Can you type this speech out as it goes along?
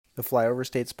The Flyover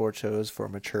State Sports Show is for a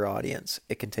mature audience.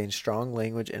 It contains strong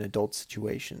language and adult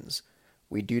situations.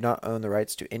 We do not own the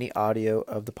rights to any audio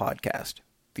of the podcast.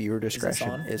 Viewer Is this discretion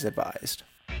on? is advised.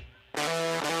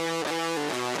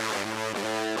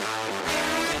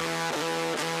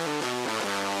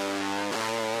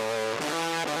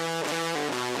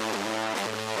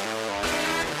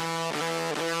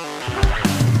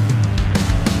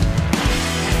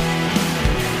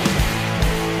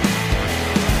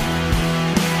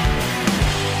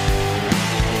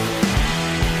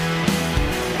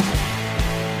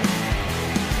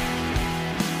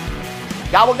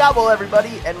 Gobble gobble,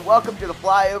 everybody, and welcome to the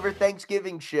Flyover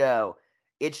Thanksgiving Show.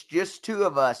 It's just two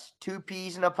of us, two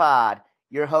peas in a pod.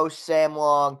 Your host, Sam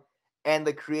Long, and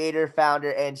the creator,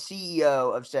 founder, and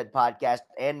CEO of said podcast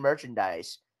and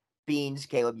merchandise, Beans,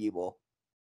 Caleb Ubel.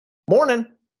 Morning.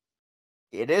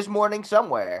 It is morning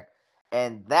somewhere,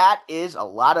 and that is a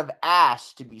lot of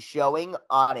ass to be showing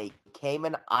on a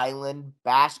Cayman Island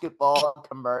basketball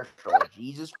commercial.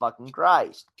 Jesus fucking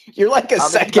Christ. You're like a If you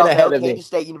second don't know, ahead of me. Kansas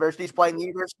State University is playing the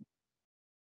University.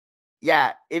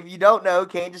 Yeah, if you don't know,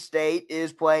 Kansas State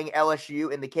is playing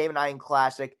LSU in the Cayman Island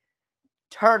Classic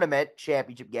Tournament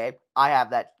Championship game. I have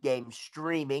that game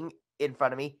streaming in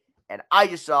front of me, and I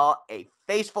just saw a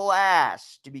faceful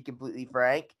ass, to be completely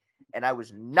frank, and I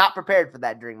was not prepared for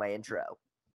that during my intro.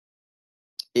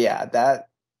 Yeah,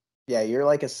 you're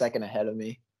like a second ahead of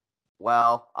me.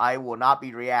 Well, I will not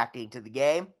be reacting to the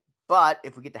game, but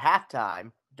if we get to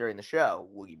halftime during the show,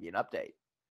 we'll give you an update.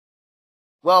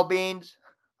 Well, Beans,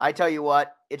 I tell you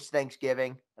what, it's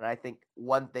Thanksgiving, and I think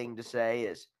one thing to say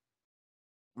is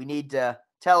we need to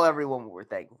tell everyone what we're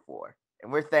thankful for.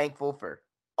 And we're thankful for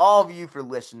all of you for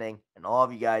listening and all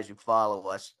of you guys who follow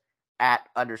us at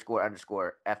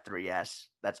 __ F3S.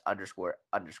 That's __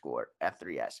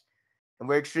 F3S. And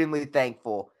we're extremely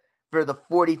thankful for the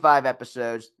 45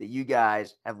 episodes that you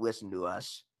guys have listened to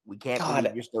us. We can't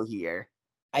believe you're still here.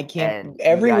 I can't. And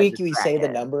Every you guys week are we say the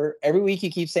crackheads. number. Every week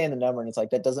you keep saying the number, and it's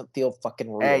like that doesn't feel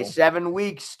fucking real. Hey, 7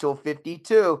 weeks till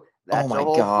 52. That's my a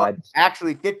whole God.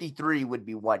 actually 53 would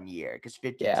be 1 year because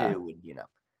 52 Yeah. would,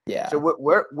 Yeah. So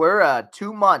we're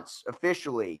 2 months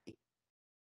officially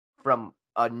from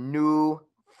a new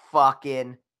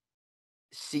fucking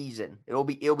season. It'll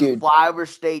be Dude. Flyover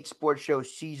State Sports Show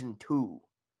season 2.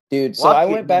 Dude, so I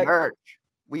went back. Merch.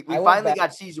 We I went finally back-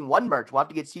 got season 1 merch. We'll have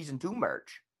to get season 2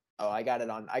 merch. Oh, I got it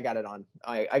on. I got it on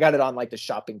like the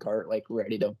shopping cart, like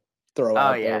ready to throw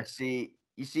out there.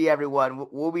 You see, everyone,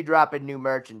 we'll be dropping new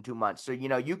merch in 2 months. So,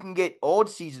 you can get old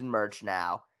season merch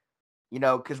now,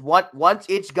 because once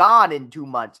it's gone in 2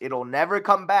 months, it'll never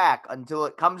come back until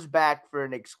it comes back for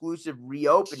an exclusive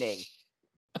reopening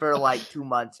for like 2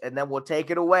 months. And then we'll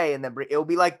take it away. And then it'll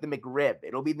be like the McRib.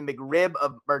 It'll be the McRib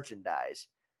of merchandise.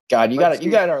 God, you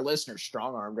got our listeners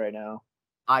strong-armed right now.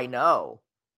 I know.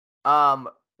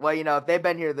 Well, if they've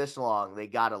been here this long, they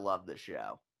got to love the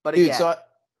show. But Dude, again, so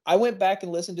I went back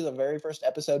and listened to the very first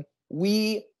episode.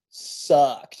 We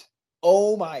sucked.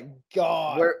 Oh my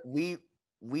God. We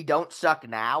don't suck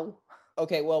now.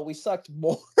 Okay, well, we sucked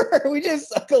more. We just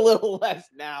suck a little less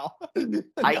now.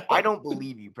 I don't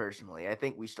believe you personally. I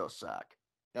think we still suck.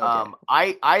 Okay.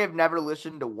 I have never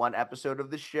listened to one episode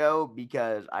of the show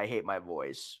because I hate my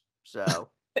voice. So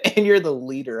and you're the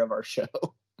leader of our show.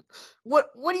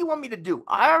 What do you want me to do?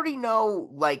 I already know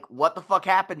what the fuck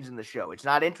happens in the show. It's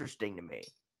not interesting to me.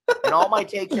 And all my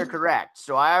takes are correct.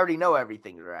 So I already know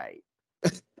everything's right.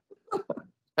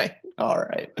 All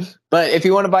right. But if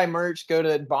you want to buy merch, go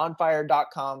to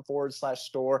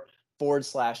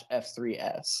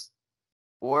bonfire.com/store/F3S.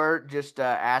 Or just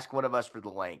ask one of us for the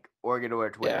link, or go to our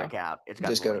Twitter account. It's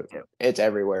got the link too. It's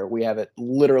everywhere. We have it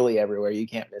literally everywhere. You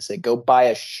can't miss it. Go buy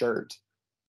a shirt.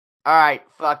 All right,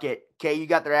 fuck it. KU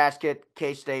got their ass kicked.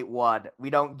 K-State won. We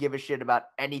don't give a shit about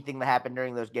anything that happened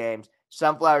during those games.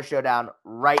 Sunflower Showdown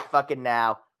right fucking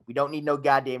now. We don't need no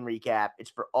goddamn recap.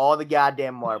 It's for all the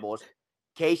goddamn marbles.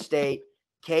 K-State,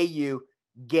 KU,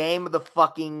 game of the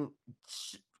fucking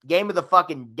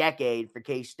decade for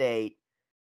K-State.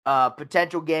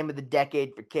 Potential game of the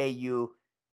decade for KU.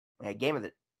 Game of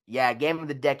the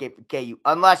decade for KU.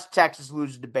 Unless Texas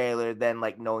loses to Baylor, then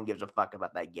no one gives a fuck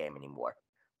about that game anymore.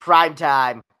 Prime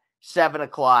time, 7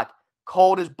 o'clock,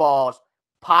 cold as balls,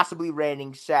 possibly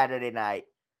raining Saturday night.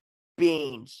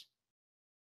 Beans,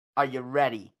 are you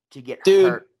ready to get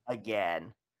hurt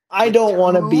again? I don't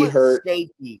want to be hurt.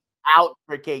 Safety out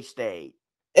for K-State.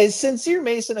 Is Sincere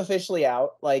Mason officially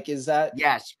out? Is that?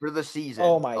 Yes, for the season.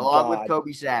 Oh my God. Along with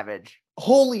Kobe Savage.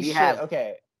 Holy shit.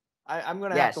 Okay. I'm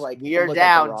going to have to we are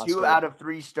down 2 out of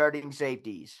 3 starting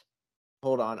safeties.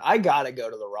 Hold on. I gotta go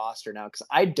to the roster now because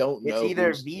I don't It's know.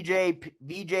 either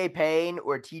VJ Payne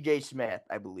or TJ Smith,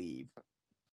 I believe.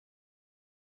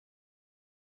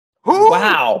 Who?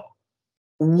 Wow.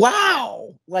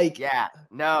 Like, Yeah.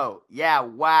 No. Yeah.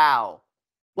 Wow.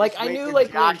 like Just I wait knew for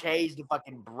like Josh Hayes to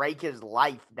fucking break his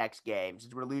life next game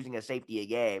since we're losing a safety a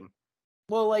game.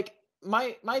 well, like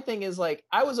my thing is like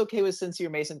I was okay with Sincere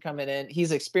Mason coming in.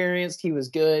 He's experienced. He was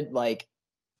good. Like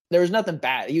there was nothing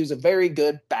bad. He was a very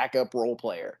good backup role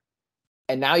player.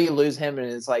 And now you lose him, and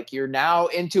it's like you're now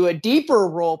into a deeper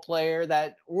role player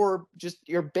or just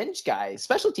your bench guy,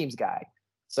 special teams guy.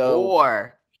 So,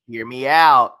 Or, hear me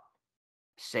out,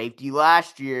 safety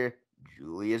last year,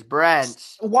 Julius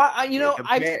Brents. why?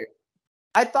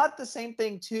 I thought the same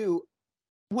thing too.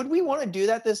 Would we want to do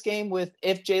that this game with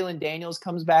if Jalen Daniels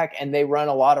comes back and they run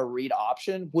a lot of read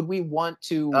option? Would we want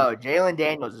to? Oh, Jalen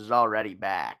Daniels is already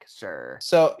back, sir.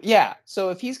 So yeah.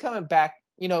 So if he's coming back,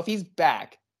 if he's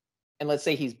back, and let's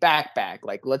say he's back,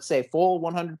 like let's say full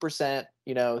 100%,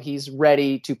 he's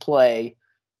ready to play.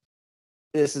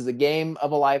 This is a game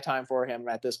of a lifetime for him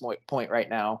at this point right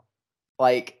now.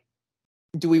 Like,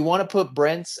 do we want to put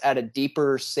Brents at a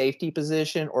deeper safety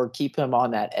position or keep him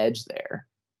on that edge there?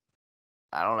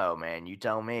 I don't know, man. You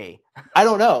tell me. I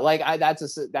don't know. Like,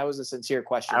 that was a sincere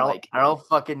question. I don't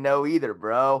fucking know either,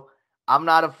 bro. I'm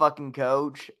not a fucking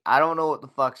coach. I don't know what the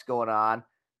fuck's going on.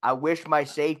 I wish my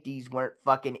safeties weren't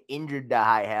fucking injured to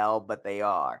high hell, but they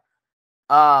are.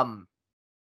 I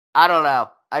don't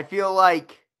know. I feel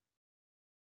like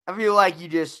you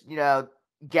just,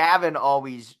 Gavin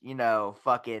always,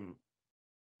 fucking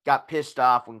got pissed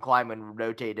off when Kleiman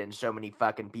rotated in so many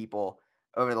fucking people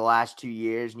over the last 2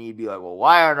 years, and he'd be like, well,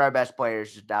 why aren't our best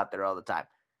players just out there all the time?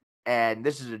 And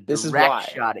this is a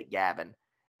direct shot at Gavin,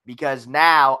 because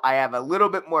now I have a little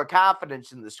bit more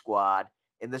confidence in the squad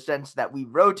in the sense that we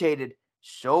rotated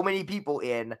so many people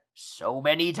in so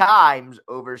many times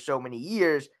over so many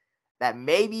years that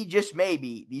maybe, just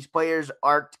maybe, these players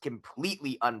aren't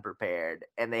completely unprepared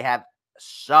and they have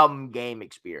some game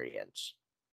experience.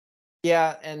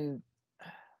 Yeah, and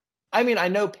I mean, I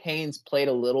know Payne's played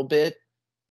a little bit,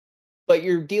 but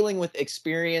you're dealing with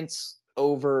experience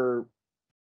over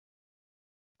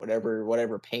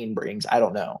whatever Payne brings. I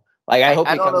don't know. Like, I hope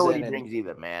I he don't comes know what in he and brings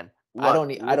either, man. Look,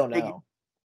 I don't know.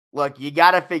 Look, you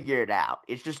got to figure it out.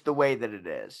 It's just the way that it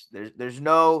is. There's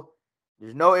no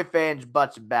ifs, ands,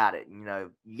 buts about it.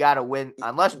 You got to win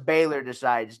unless Baylor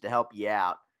decides to help you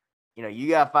out. You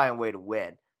got to find a way to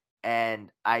win. And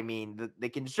I mean, the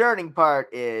concerning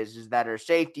part is that our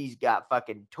safeties got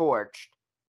fucking torched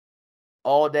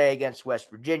all day against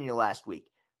West Virginia last week.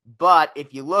 But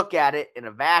if you look at it in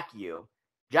a vacuum,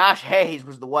 Josh Hayes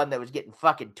was the one that was getting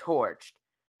fucking torched.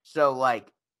 So,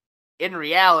 like, in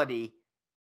reality,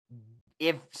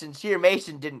 if Sincere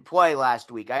Mason didn't play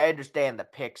last week, I understand the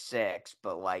pick six,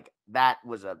 but, like, that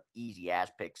was a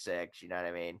easy-ass pick six, you know what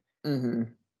I mean? Mm-hmm.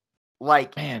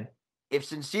 Like, man, if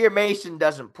Sincere Mason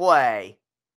doesn't play,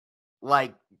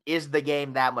 like, is the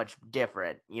game that much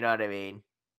different? You know what I mean?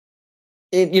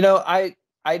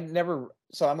 I never.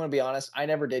 So I'm going to be honest. I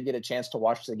never did get a chance to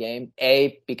watch the game.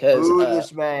 Because Boo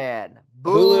this man.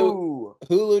 Boo.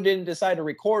 Hulu didn't decide to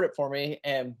record it for me,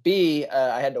 and B,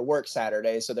 I had to work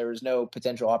Saturday, so there was no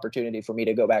potential opportunity for me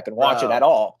to go back and watch it at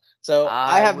all. So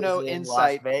I have was no in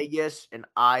insight. Las Vegas, and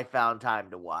I found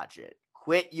time to watch it.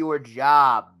 Quit your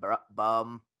job,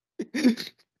 bum.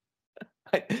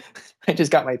 I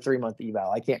just got my 3-month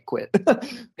eval. I can't quit.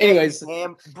 Anyways,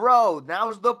 bro,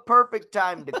 now's the perfect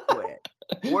time to quit.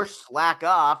 Or slack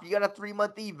off. You got a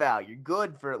 3-month eval. You're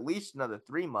good for at least another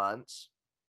 3 months.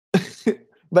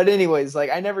 But anyways, like,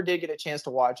 I never did get a chance to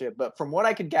watch it. But from what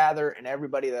I could gather and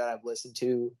everybody that I've listened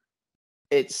to,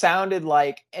 it sounded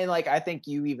like, and like I think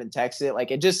you even texted it,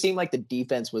 like it just seemed like the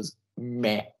defense was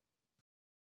meh.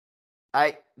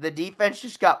 The defense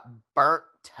just got burnt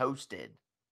toasted.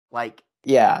 Like,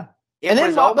 yeah. And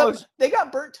then they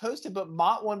got burnt toasted, but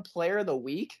Mott won Player of the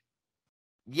Week.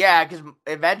 Yeah, because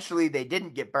eventually they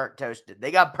didn't get burnt toasted.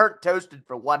 They got burnt toasted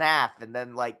for one half and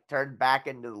then, like, turned back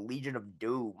into the Legion of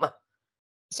Doom.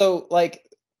 So, like,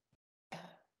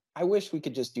 I wish we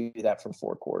could just do that for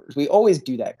 4 quarters. We always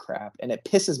do that crap, and it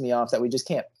pisses me off that we just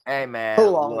can't. Hey, man,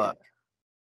 look.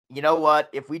 You know what?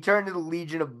 If we turn to the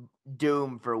Legion of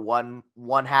Doom for one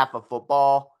half of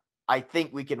football, I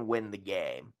think we can win the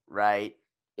game, right?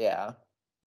 Yeah.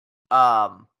 I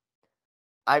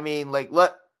mean, like,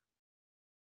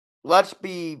 let's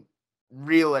be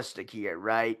realistic here,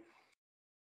 right?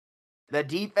 The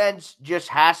defense just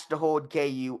has to hold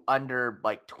KU under,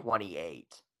 like, 28,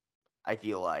 I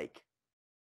feel like.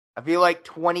 I feel like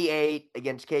 28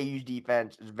 against KU's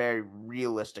defense is a very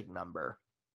realistic number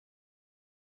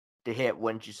to hit,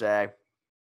 wouldn't you say?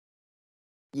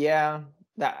 Yeah,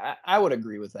 I would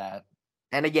agree with that.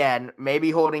 And again,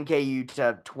 maybe holding KU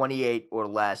to 28 or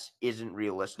less isn't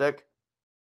realistic.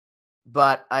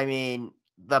 But, I mean,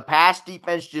 the pass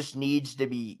defense just needs to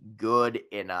be good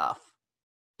enough.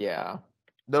 Yeah.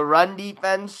 The run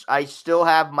defense, I still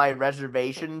have my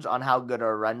reservations on how good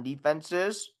our run defense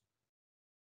is.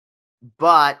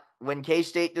 But when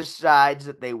K-State decides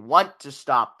that they want to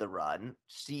stop the run,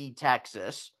 see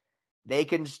Texas, they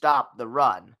can stop the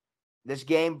run. This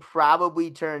game probably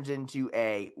turns into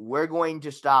we're going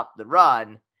to stop the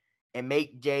run and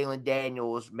make Jalen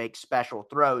Daniels make special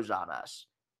throws on us.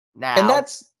 Now, And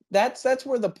that's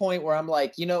where the point where I'm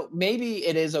like, maybe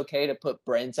it is okay to put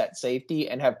Brents at safety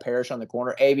and have Parrish on the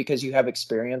corner, because you have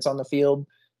experience on the field.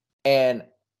 And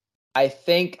I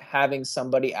think having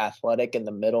somebody athletic in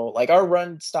the middle, like our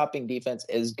run stopping defense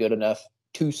is good enough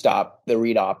to stop the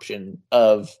read option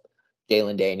of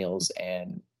Jalen Daniels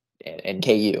and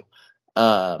KU.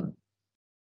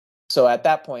 So at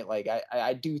that point, like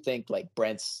I do think like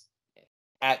Brent's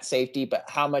at safety, but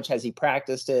how much has he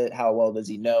practiced it? How well does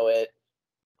he know it?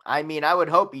 I mean, I would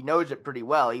hope he knows it pretty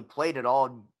well. He played it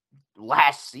all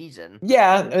last season.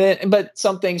 Yeah, but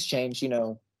some things change,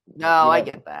 No, I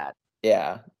get that.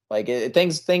 Yeah, like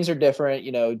things are different.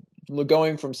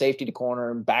 Going from safety to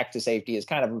corner and back to safety is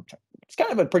kind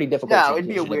of a pretty difficult No, it'd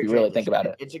be a transition weird if you really think transition.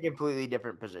 about it. It's a completely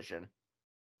different position.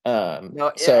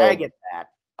 No, I get that.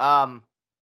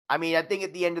 I mean, I think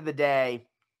at the end of the day,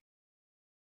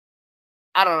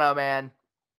 I don't know, man.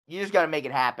 You just got to make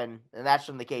it happen, and that's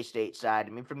from the K-State side. I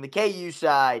mean, from the KU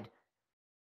side,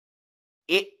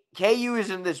 KU is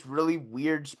in this really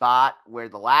weird spot where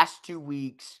the last 2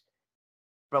 weeks,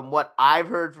 from what I've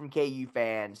heard from KU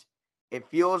fans, it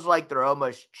feels like they're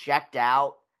almost checked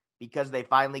out because they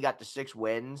finally got to 6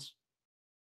 wins.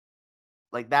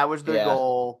 Like, that was their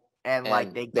goal, and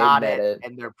like they got it,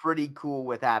 and they're pretty cool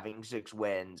with having 6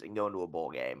 wins and going to a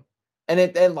bowl game. And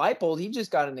Leipold, he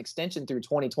just got an extension through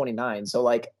 2029. So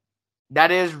like, that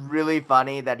is really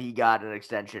funny that he got an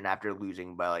extension after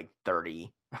losing by like 30.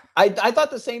 I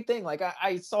thought the same thing. Like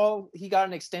I saw he got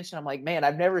an extension. I'm like, man,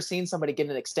 I've never seen somebody get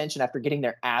an extension after getting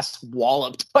their ass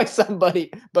walloped by somebody.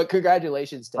 But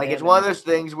congratulations to him. Like, it's one of those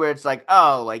things where it's like,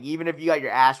 oh, like even if you got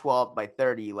your ass walloped by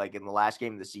 30, like in the last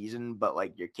game of the season, but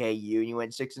like your KU and you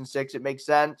went 6-6, it makes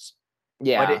sense.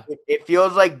 Yeah. But it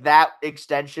feels like that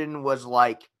extension was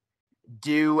like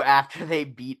due after they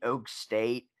beat Oak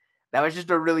State. That was just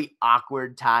a really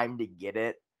awkward time to get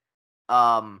it.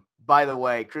 By the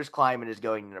way, Chris Kleiman is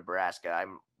going to Nebraska.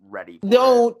 I'm ready for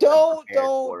Don't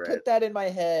for put that in my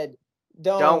head.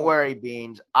 Don't worry,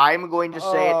 Beans. I'm going to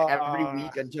say it every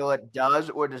week until it does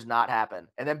or does not happen.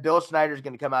 And then Bill Snyder's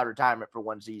going to come out of retirement for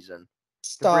 1 season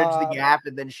to bridge the gap,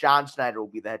 and then Sean Snyder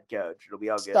will be the head coach. It'll be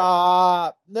all good.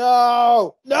 Stop.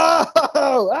 No.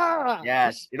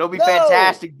 Yes, it'll be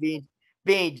fantastic, Beans.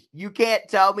 Beans, you can't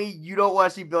tell me you don't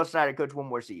want to see Bill Snyder coach 1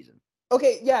 more season.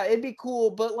 Okay, yeah, it'd be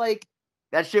cool, but like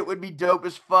that shit would be dope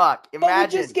as fuck.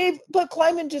 Imagine. But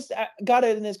Kleiman just got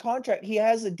it in his contract. He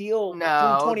has a deal through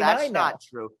 29 that's now. not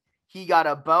true. He got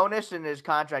a bonus and his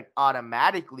contract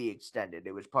automatically extended.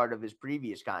 It was part of his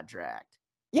previous contract.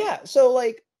 Yeah, so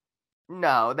like.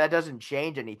 No, that doesn't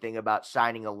change anything about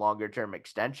signing a longer term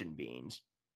extension, Beans.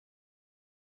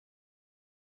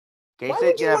 Why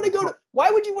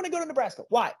would you want to go to Nebraska?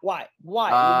 Why?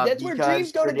 That's where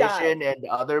dreams go to die. Tradition and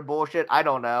other bullshit. I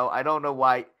don't know. I don't know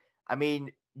why. I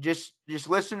mean, just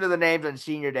listen to the names on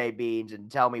senior day, Beans, and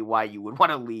tell me why you would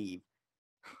want to leave.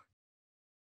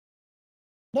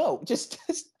 No,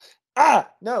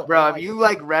 no. Bro, have you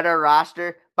like read our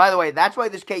roster? By the way, that's why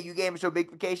this KU game is so big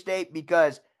for K-State,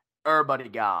 because everybody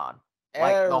gone.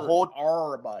 Like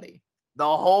everybody. The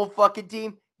whole fucking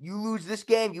team. You lose this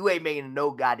game, you ain't making no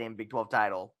goddamn Big 12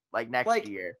 title like next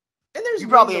year. And you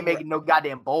probably ain't making no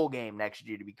goddamn bowl game next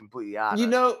year, to be completely honest.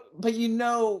 But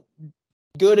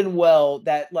good and well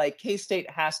that like K-State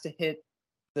has to hit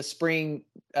the spring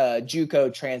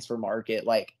JUCO transfer market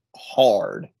like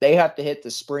hard. They have to hit the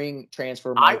spring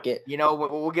transfer market.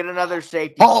 We'll get another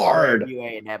safety hard.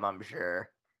 UA&M, I'm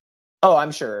sure. Oh,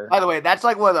 I'm sure. By the way, that's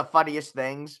like one of the funniest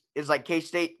things is like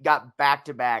K-State got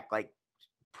back-to-back like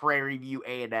Prairie View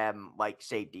A&M like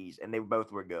safeties, and they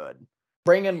both were good.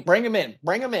 Bring them in.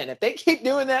 If they keep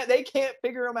doing that, they can't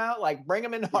figure them out. Like, bring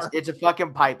them in hard. It's a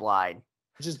fucking pipeline.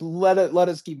 Just let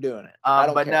us keep doing it.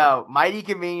 But care. No, mighty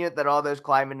convenient that all those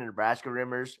Kleiman and Nebraska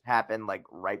rumors happened like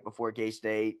right before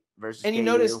K-State versus and KU. You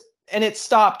notice, and it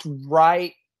stopped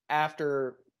right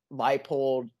after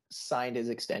Leipold signed his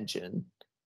extension.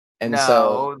 And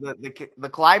so the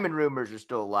Kleiman rumors are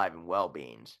still alive and well,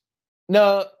 Beans.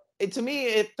 no, to me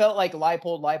it felt like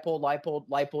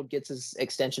Leipold gets his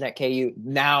extension at KU.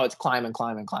 Now it's climbing.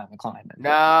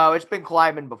 No, it's been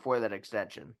climbing before that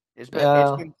extension. It's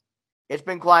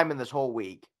been climbing this whole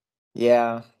week.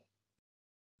 Yeah.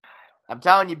 I'm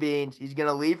telling you, Beans, he's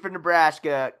gonna leave for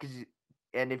Nebraska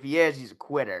and if he is, he's a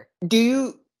quitter.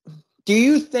 Do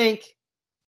you think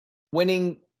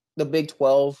winning the Big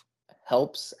 12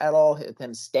 helps at all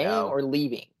him staying or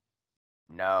leaving?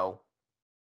 No.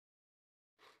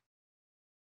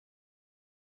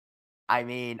 I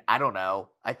mean, I don't know.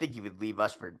 I think he would leave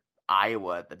us for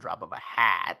Iowa at the drop of a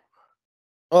hat.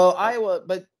 Well, Iowa,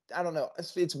 but I don't know.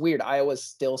 It's weird. Iowa's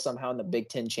still somehow in the Big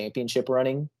Ten championship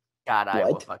running. God,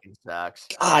 Iowa fucking sucks.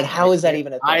 God, how is that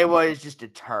even a thing? Iowa is just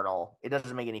eternal. It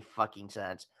doesn't make any fucking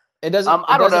sense. It doesn't.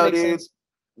 I don't know, dude. Sense.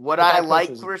 Would I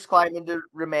like Chris Kleiman to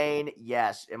remain?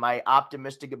 Yes. Am I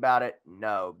optimistic about it?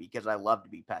 No, because I love to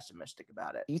be pessimistic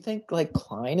about it. Do you think like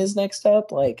Klein is next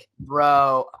up? Like,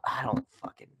 bro, I don't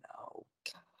fucking know.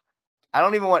 I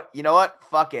don't even want. You know what?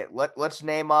 Fuck it. Let's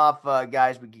name off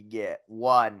guys we could get.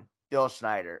 One, Bill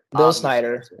Snyder.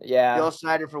 Snyder, yeah. Bill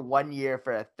Snyder for 1 year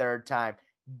for a third time.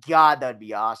 God, that'd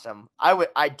be awesome.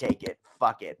 I'd take it.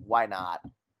 Fuck it. Why not?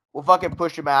 We'll fucking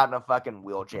push him out in a fucking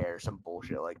wheelchair or some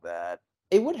bullshit like that.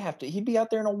 It would have to. He'd be out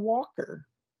there in a walker.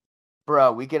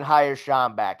 Bro, we can hire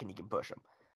Sean back and he can push him.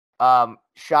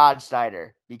 Sean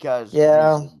Snyder, because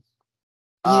reasons.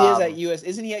 He is at US.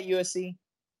 Isn't he at USC?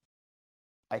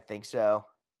 I think so.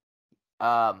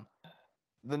 The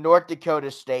North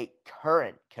Dakota State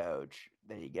current coach.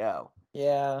 There you go.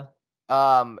 Yeah.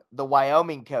 The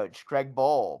Wyoming coach, Craig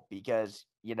Bowl, because,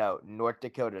 North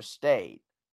Dakota State.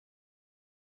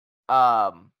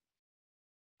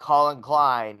 Colin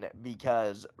Klein,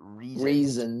 because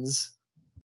reasons.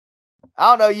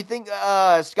 I don't know. You think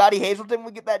Scotty Hazelton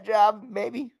would get that job?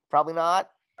 Maybe. Probably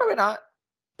not.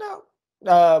 No.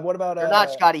 What about or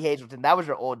not Scotty Hazelton? That was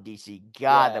your old DC.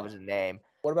 God, that was a name.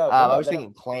 What about? I was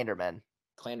thinking Clanderman.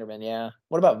 Yeah.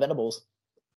 What about Venables?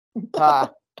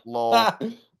 Lol.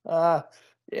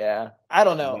 Yeah. I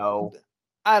don't know. No.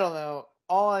 I don't know.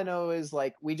 All I know is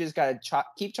like we just gotta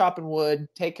keep chopping wood,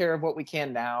 take care of what we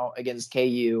can now against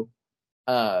KU.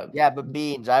 Yeah, but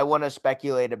Beans, I want to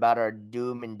speculate about our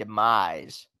doom and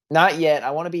demise. Not yet.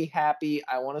 I want to be happy.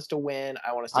 I want us to win.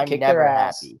 I want us to kick never their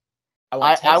ass. Happy.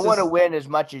 I want to win as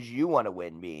much as you want to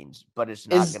win, Beans, but it's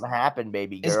not going to happen,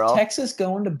 baby girl. Is Texas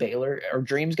going to Baylor? Or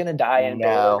Dream's going to die in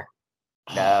Baylor?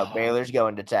 No, Baylor's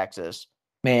going to Texas.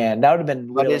 Man, that would have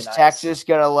been really nice. But is Texas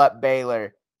going to let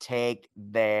Baylor take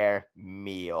their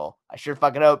meal? I sure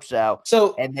fucking hope so.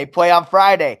 And they play on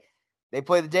Friday. They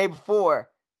play the day before.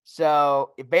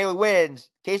 So if Baylor wins,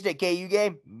 K-State KU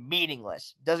game,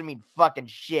 meaningless. Doesn't mean fucking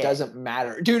shit. Doesn't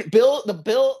matter. Dude,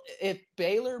 if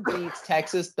Baylor beats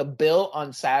Texas, the bill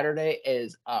on Saturday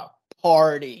is a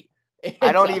party.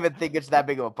 I don't even think it's that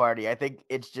big of a party. I think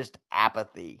it's just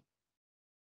apathy.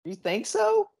 You think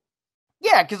so?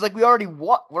 Yeah, because we're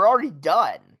already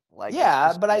done.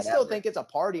 Yeah, but I still think it's a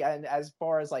party. And as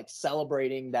far as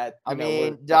celebrating that,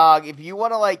 dog, if you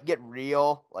want to get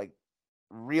real,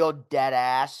 real dead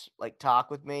ass,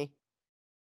 talk with me.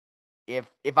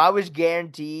 If I was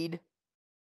guaranteed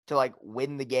to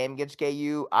win the game against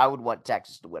KU, I would want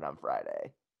Texas to win on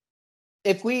Friday.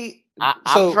 I'm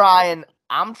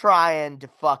trying to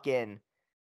fucking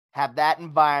have that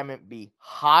environment be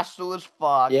hostile as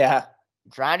fuck. Yeah.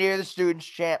 I'm trying to hear the students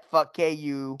chant "fuck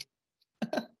KU."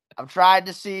 I'm trying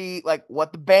to see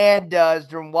what the band does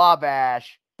during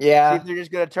Wabash. Yeah. See if they're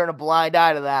just gonna turn a blind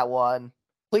eye to that one.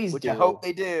 Please which do. I hope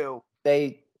they do.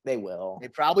 They will. They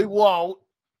probably won't,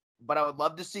 but I would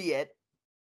love to see it.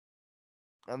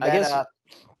 And then,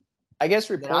 I guess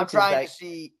reports. I'm trying to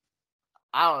see.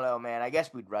 I don't know, man. I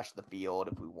guess we'd rush the field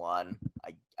if we won.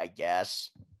 I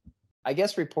guess. I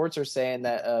guess reports are saying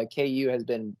that KU has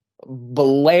been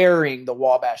blaring the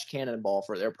Wabash Cannonball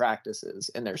for their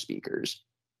practices and their speakers.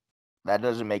 That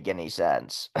doesn't make any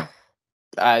sense.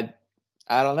 I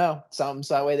don't know. Something's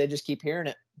that way. They just keep hearing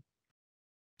it.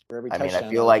 I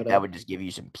feel like that would just give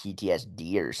you some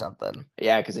PTSD or something.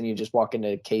 Yeah, because then you just walk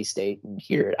into K-State and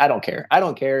hear it. I don't care.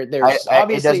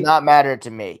 Obviously, it does not matter to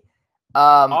me.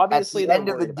 Obviously, at the end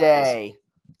of the day,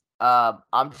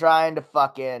 I'm trying to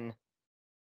fucking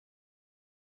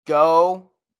go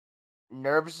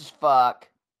nervous as fuck,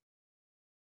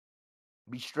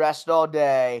 be stressed all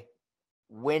day,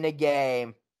 win a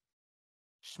game,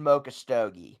 smoke a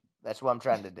stogie. That's what I'm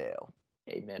trying to do.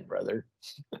 Amen, brother.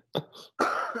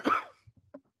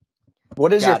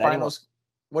 What is your final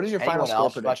score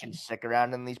else prediction? Fucking sick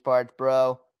around in these parts,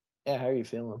 bro? Yeah, how are you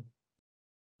feeling?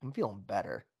 I'm feeling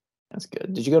better. That's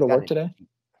good. Did you go to work today?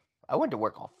 I went to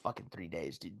work all fucking 3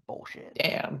 days, dude. Bullshit.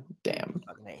 Damn.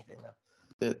 Fucking anything.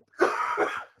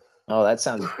 Oh, that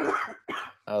sounds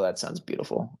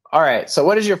beautiful. All right. So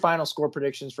what is your final score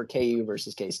predictions for KU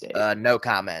versus K-State? No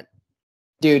comment.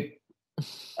 Dude.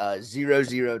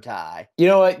 0-0 tie. You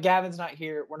know what? Gavin's not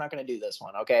here. We're not going to do this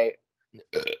one, okay?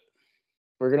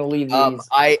 We're going to leave these.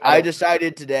 I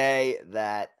decided today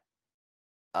that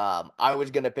I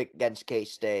was going to pick against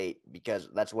K-State because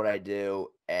that's what I do,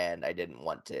 and I didn't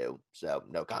want to. So,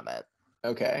 no comment.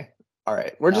 Okay. All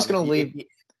right. We're just going to leave.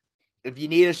 If you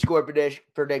need a score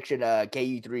prediction,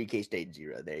 KU 3, K-State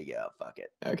 0. There you go. Fuck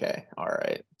it. Okay. All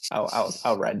right.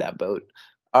 I'll ride that boat.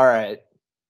 All right.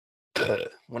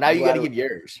 Well, now you got to give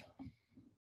yours.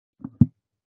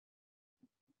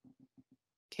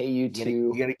 KU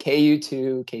 2, KU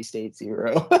 2, K-State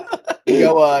 0. You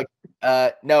go.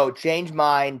 No, change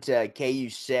mine to KU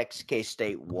 6,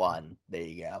 K-State 1. There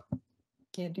you go.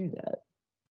 Can't do that.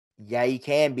 Yeah, you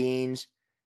can, Beans.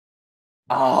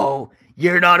 Oh,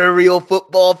 you're not a real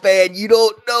football fan. You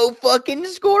don't know fucking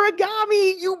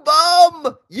scoregami. You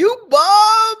bum.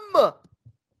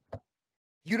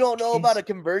 You don't know about a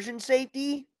conversion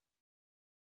safety?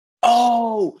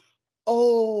 Oh,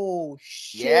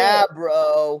 shit. Yeah,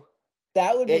 bro.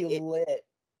 That would be lit.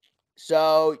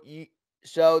 So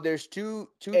there's two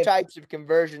types of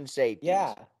conversion safeties.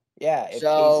 Yeah.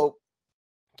 So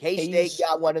K-State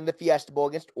got one in the Fiesta Bowl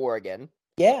against Oregon.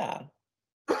 Yeah.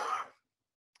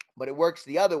 But it works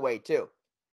the other way too.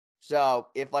 So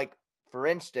if, like, for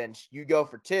instance, you go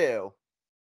for 2,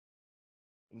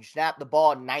 and you snap the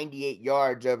ball 98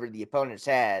 yards over the opponent's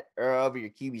head or over your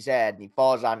QB's head, and he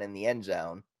falls on in the end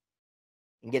zone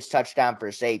and gets touchdown for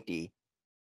a safety,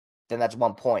 then that's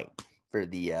 1 point for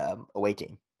the away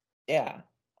team. Yeah.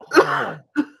 Oh.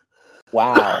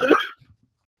 Wow.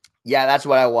 Yeah, that's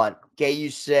what I want. KU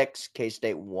 6,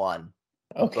 K-State 1.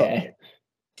 Okay.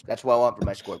 That's what I want for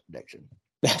my score prediction.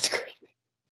 That's great.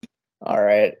 All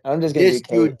right. I'm just going to This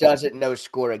dude doesn't know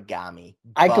scoregami.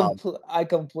 I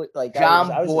complete like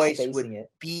John I was Boyce just would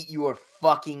it. beat your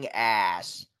fucking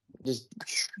ass. Just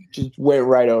went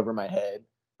right over my head.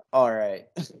 All right.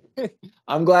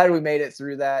 I'm glad we made it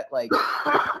through that. Like,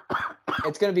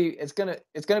 it's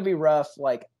gonna be rough.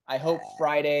 Like, I hope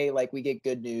Friday, like, we get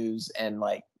good news and,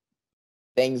 like,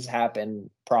 things happen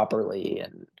properly,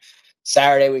 and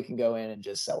Saturday we can go in and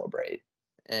just celebrate.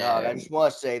 And I just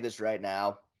want to say this right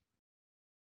now.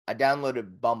 I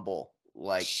downloaded Bumble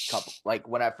like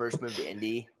when I first moved to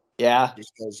Indy. Yeah.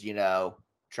 Just because,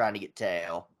 trying to get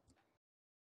tail.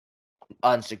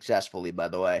 Unsuccessfully, by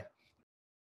the way.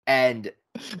 And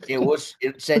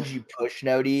it sends you push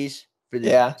noties for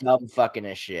this dumb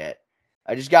fucking shit.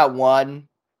 I just got one,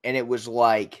 and it was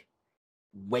like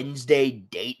Wednesday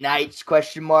date nights ?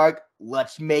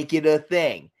 Let's make it a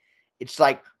thing. It's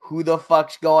like, who the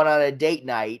fuck's going on a date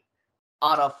night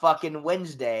on a fucking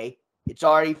Wednesday? It's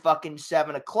already fucking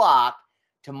 7:00.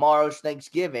 Tomorrow's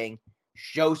Thanksgiving.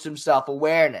 Show some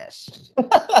self-awareness.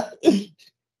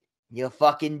 You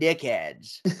fucking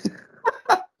dickheads.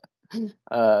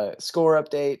 Score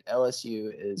update.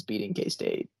 LSU is beating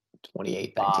K-State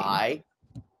 28-19. By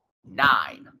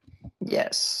 9.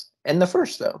 Yes. And the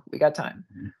first, though. We got time.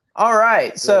 All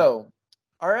right. So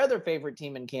our other favorite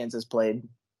team in Kansas played.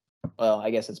 Well, I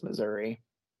guess it's Missouri.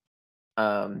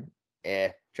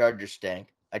 Chargers stink.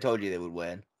 I told you they would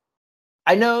win.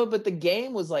 I know, but the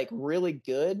game was, like, really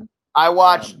good. I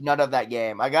watched none of that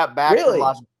game. I got back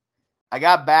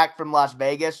from Las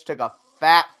Vegas, took a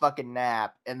fat fucking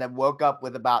nap, and then woke up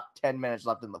with about 10 minutes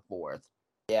left in the fourth.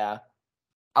 Yeah.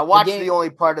 I watched the only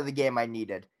part of the game I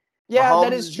needed. Yeah, Mahomes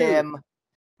that is true. Him.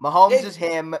 Mahomes is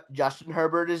him. Justin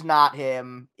Herbert is not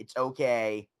him. It's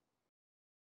okay.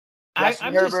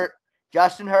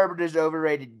 Justin Herbert is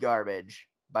overrated garbage,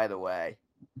 by the way.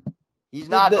 He's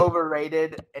not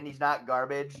overrated and he's not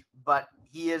garbage, but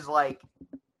he is like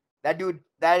that dude.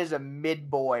 That is a mid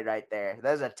boy right there.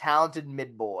 That is a talented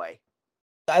mid boy.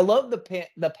 I love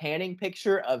the panning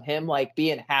picture of him, like,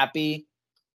 being happy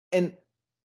and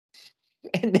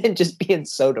then just being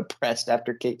so depressed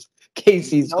after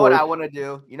Casey's. You know what I want to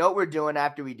do? You know what we're doing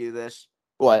after we do this?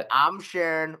 What? I'm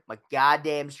sharing my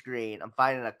goddamn screen. I'm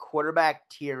finding a quarterback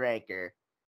tier ranker,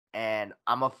 and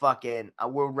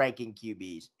we're ranking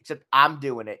QBs. Except I'm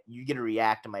doing it. You get to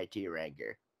react to my tier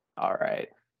ranker. All right.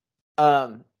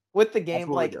 With the game,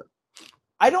 like,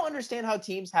 I don't understand how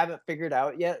teams haven't figured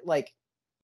out yet. Like,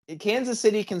 Kansas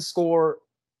City can score.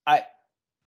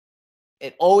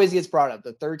 It always gets brought up.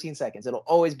 The 13 seconds. It'll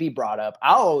always be brought up.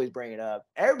 I'll always bring it up.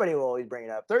 Everybody will always bring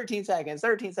it up. 13 seconds.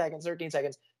 13 seconds. 13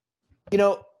 seconds.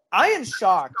 I am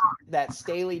shocked that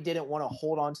Staley didn't want to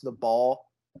hold on to the ball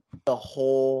the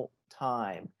whole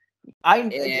time.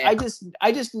 I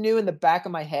just knew in the back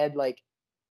of my head, like,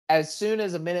 as soon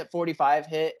as a minute 45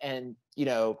 hit and,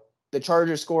 the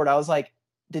Chargers scored, I was like,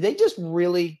 did they just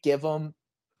really give them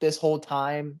this whole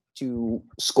time to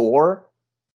score?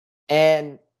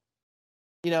 And,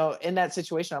 in that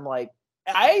situation, I'm like,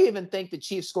 I even think the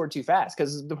Chiefs scored too fast,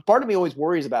 because the part of me always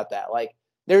worries about that. Like,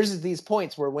 there's these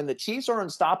points where when the Chiefs are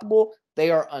unstoppable, they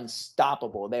are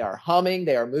unstoppable. They are humming.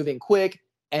 They are moving quick.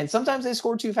 And sometimes they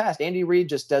score too fast. Andy Reid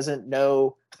just doesn't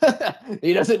know.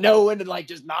 He doesn't know when to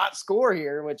just not score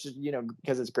here, which is,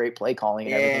 because it's great play calling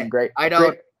and everything. Great.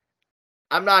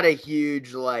 I'm not a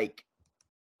huge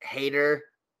hater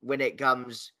when it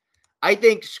comes. I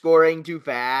think scoring too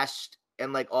fast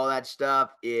and all that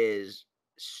stuff is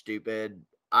stupid.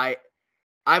 I'm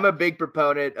a big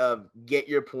proponent of get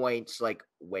your points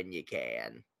when you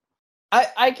can.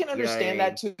 I can understand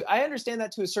that too. I understand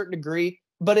that to a certain degree,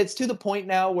 but it's to the point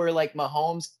now where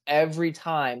Mahomes, every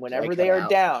time, whenever they are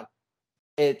down,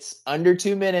 it's under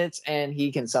 2 minutes and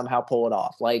he can somehow pull it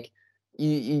off.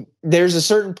 There's a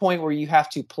certain point where you have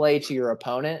to play to your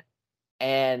opponent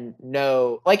and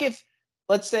know, if,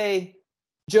 let's say,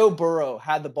 Joe Burrow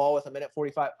had the ball with a minute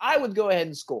 45, I would go ahead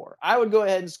and score. I would go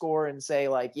ahead and score and say,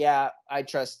 yeah, I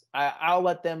trust. I'll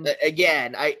let them.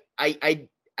 Again, I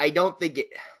don't think it.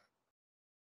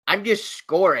 I'm just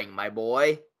scoring, my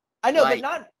boy. I know,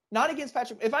 but not against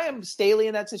Patrick. If I am Staley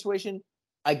in that situation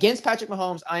against Patrick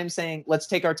Mahomes, I'm saying let's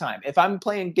take our time. If I'm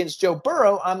playing against Joe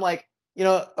Burrow, I'm like,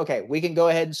 okay, we can go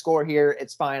ahead and score here.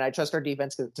 It's fine. I trust our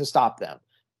defense to stop them.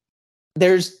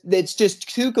 It's just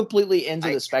two completely ends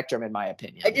of the spectrum, in my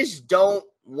opinion. I just don't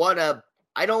want to.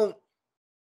 I don't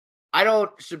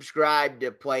subscribe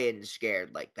to playing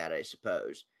scared like that, I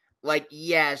suppose.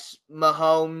 Yes,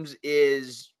 Mahomes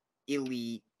is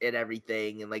elite and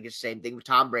everything, and the same thing with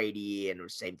Tom Brady and the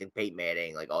same thing Peyton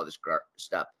Manning, all this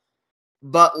stuff.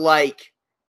 But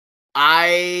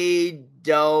I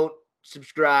don't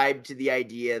subscribe to the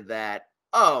idea that,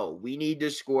 oh, we need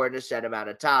to score in a set amount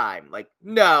of time.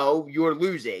 No, you're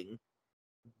losing.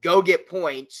 Go get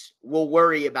points. We'll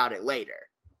worry about it later.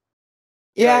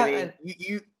 You know what I mean?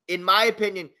 You, in my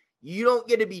opinion, you don't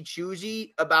get to be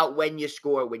choosy about when you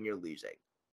score when you're losing.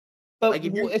 But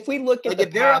if we look at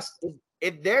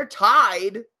if they're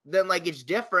tied, then it's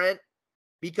different,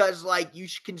 because you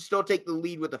can still take the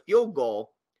lead with a field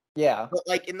goal. Yeah.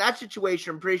 But in that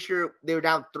situation, I'm pretty sure they were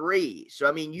down 3. So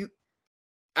I mean,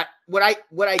 what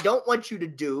I don't want you to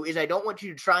do is I don't want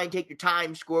you to try and take your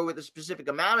time, score with a specific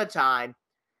amount of time,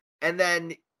 and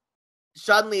then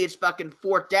suddenly it's fucking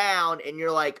 4th down and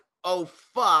you're like, oh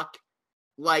fuck,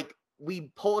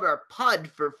 we pulled our pud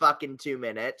for fucking 2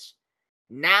 minutes.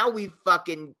 Now we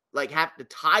fucking have to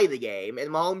tie the game, and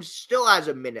Mahomes still has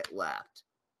a minute left.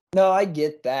 No, I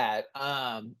get that.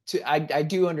 I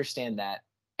do understand that.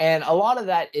 And a lot of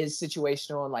that is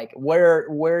situational, and where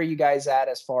are you guys at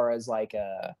as far as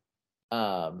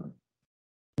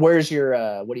where's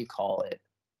your what do you call it?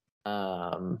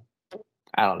 I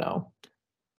don't know.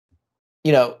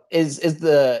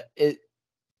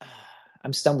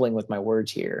 I'm stumbling with my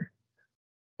words here.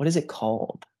 What is it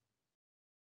called?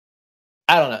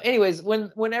 I don't know. Anyways,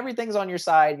 when everything's on your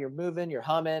side, you're moving, you're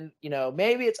humming,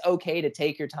 maybe it's okay to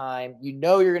take your time.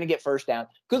 You're going to get first down.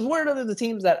 Because what are the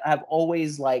teams that have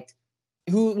always what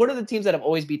are the teams that have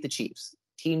always beat the Chiefs?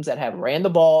 Teams that have ran the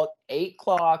ball 8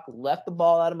 o'clock, left the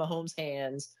ball out of Mahomes'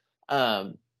 hands.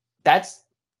 That's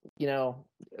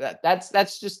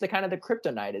that's just the kind of the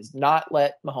kryptonite, is not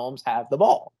let Mahomes have the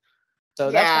ball. So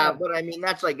yeah, but I mean,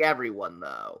 that's everyone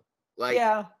though.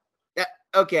 Yeah.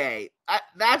 Okay,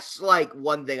 that's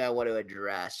one thing I want to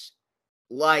address.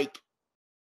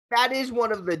 That is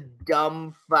one of the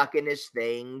dumb fuckingest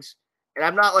things, and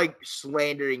I'm not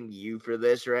slandering you for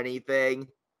this or anything,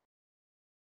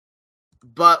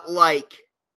 but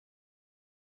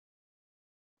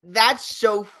that's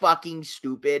so fucking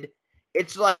stupid.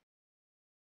 It's the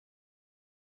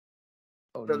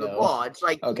ball. It's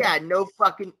okay. Yeah,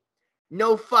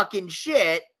 no fucking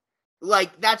shit.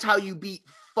 That's how you beat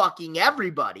fucking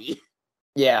everybody.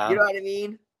 Yeah. You know what I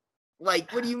mean?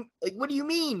 What do you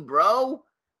mean, bro?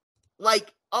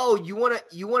 Oh, you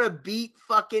wanna beat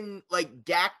fucking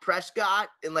Dak Prescott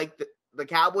and the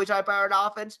Cowboys high-powered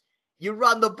offense? You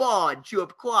run the ball and chew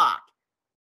up clock.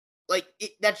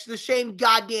 That's the same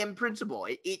goddamn principle.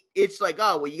 It's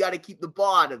oh, well, you got to keep the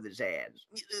ball out of his hands.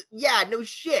 Yeah, no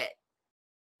shit.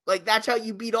 That's how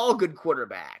you beat all good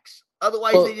quarterbacks.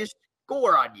 Otherwise, they just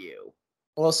score on you.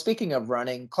 Well, speaking of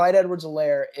running, Clyde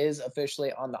Edwards-Helaire is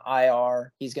officially on the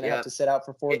IR. He's going to have to sit out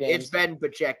for 4 games. It's been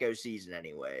Pacheco's season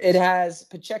anyways. It has.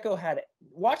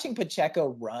 Watching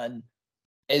Pacheco run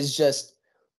is just,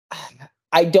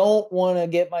 I don't want to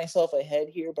get myself ahead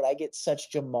here, but I get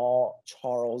such Jamal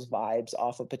Charles vibes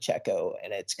off of Pacheco,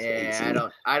 and it's crazy. Yeah,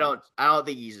 I don't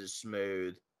think he's as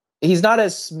smooth. He's not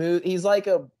as smooth. He's like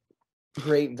a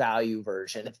great value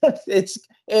version.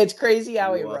 It's crazy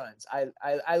how he runs.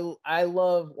 I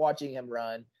love watching him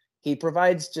run. He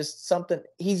provides just something.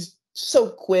 He's so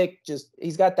quick.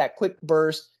 He's got that quick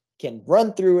burst. Can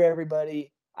run through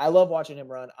everybody. I love watching him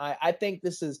run. I think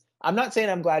this is. I'm not saying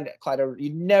I'm glad that Clyde.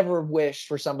 You never wish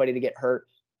for somebody to get hurt.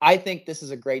 I think this is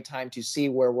a great time to see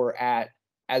where we're at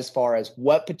as far as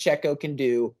what Pacheco can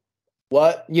do.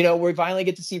 We finally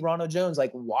get to see Ronald Jones.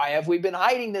 Like, why have we been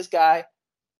hiding this guy?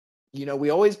 We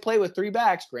always play with 3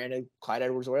 backs. Granted, Clyde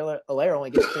Edwards-Helaire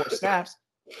only gets 4 snaps,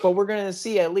 but we're going to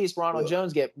see at least Ronald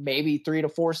Jones get maybe 3 to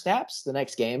 4 snaps the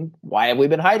next game. Why have we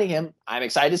been hiding him? I'm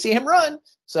excited to see him run.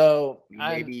 So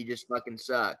maybe he just fucking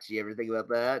sucks. You ever think about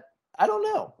that? I don't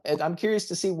know. I'm curious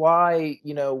to see why,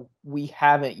 we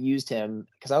haven't used him,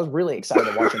 because I was really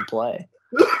excited to watch him play.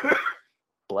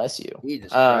 Bless you.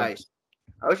 Jesus Christ.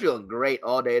 I was feeling great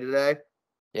all day today.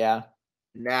 Yeah.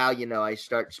 Now, I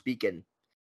start speaking,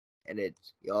 and it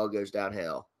all goes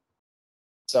downhill.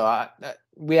 So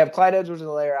we have Clyde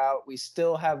Edwards-Helaire out. We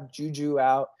still have Juju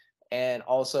out, and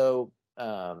also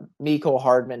Mecole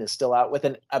Hardman is still out with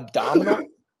an abdominal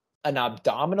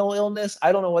illness.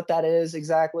 I don't know what that is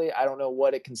exactly. I don't know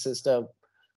what it consists of.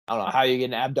 I don't know how you get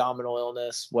an abdominal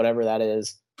illness, whatever that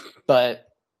is. But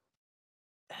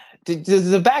the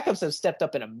backups have stepped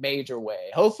up in a major way.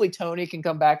 Hopefully Tony can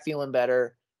come back feeling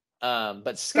better.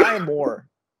 But Sky Moore,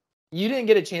 you didn't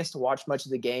get a chance to watch much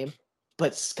of the game,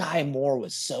 but Sky Moore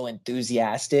was so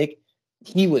enthusiastic.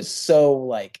 He was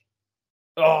so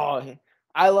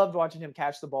I loved watching him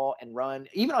catch the ball and run.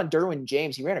 Even on Derwin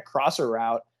James, he ran a crosser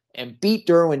route and beat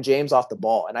Derwin James off the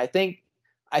ball. And I think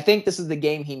this is the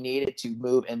game he needed to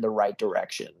move in the right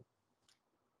direction.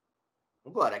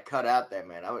 I'm glad I cut out there,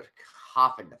 man. I was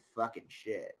coughing the fucking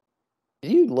shit.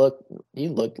 You looked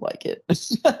like it.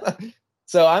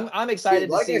 So I'm excited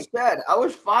to see. Like I said, I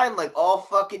was fine all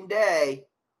fucking day.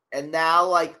 And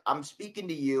now I'm speaking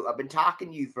to you. I've been talking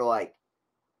to you for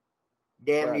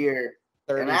damn near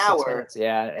an hour. Minutes.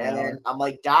 Yeah. And then I'm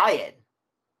dying.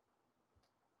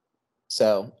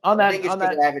 So I think it's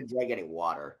because I haven't drank any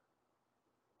water.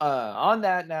 On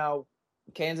that now,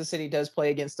 Kansas City does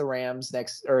play against the Rams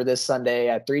this Sunday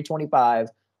at 3:25.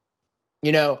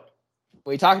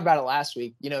 We talked about it last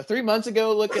week. 3 months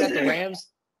ago, looking at the Rams,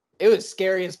 it was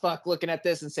scary as fuck looking at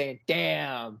this and saying,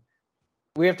 damn,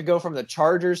 we have to go from the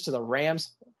Chargers to the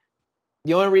Rams.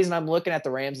 The only reason I'm looking at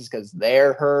the Rams is because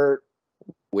they're hurt.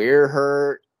 We're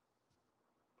hurt.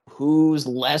 Who's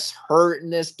less hurt in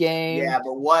this game? Yeah,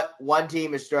 but what one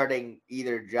team is starting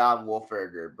either John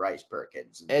Wolford or Bryce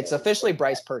Perkins? It's officially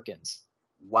Bryce Perkins.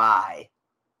 Why?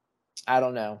 I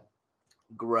don't know.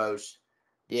 Gross.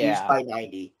 Yeah. Chiefs by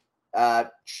 90.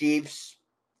 Chiefs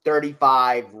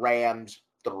 35, Rams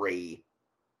 3.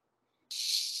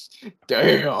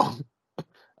 Damn.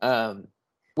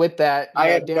 With that, I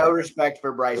have no respect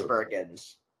for Bryce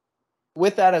Perkins.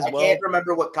 With that as well, I can't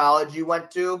remember what college you went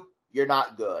to. You're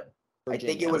not good. Virginia. I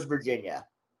think it was Virginia.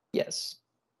 Yes.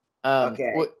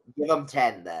 Okay. Give them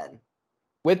 10 then.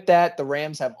 With that, the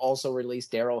Rams have also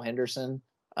released Darrell Henderson.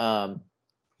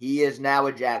 He is now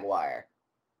a Jaguar.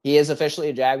 He is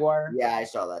officially a Jaguar? Yeah, I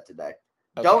saw that today.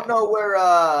 Okay. Don't know where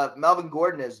Melvin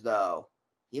Gordon is, though.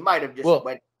 He might have just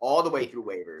went all the way through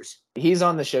waivers. He's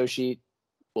on the show sheet.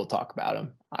 We'll talk about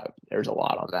him. There's a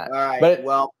lot on that. All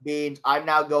right. Beans, I'm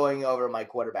now going over my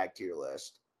quarterback tier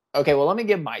list. Okay, well, let me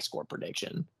give my score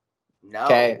prediction. No.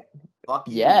 Okay. Fuck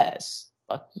you. Yes.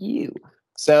 Fuck you.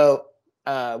 So,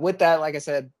 with that, like I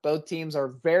said, both teams are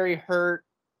very hurt.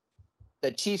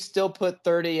 The Chiefs still put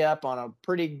 30 up on a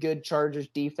pretty good Chargers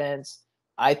defense.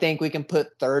 I think we can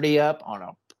put 30 up on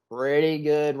a pretty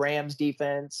good Rams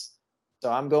defense.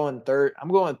 So I'm going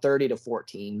 30 to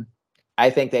 14. I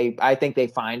think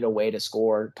they find a way to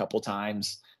score a couple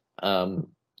times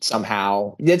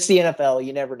somehow. It's the NFL.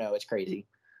 You never know. It's crazy.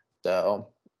 So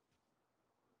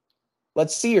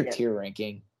let's see your tier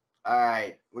ranking. All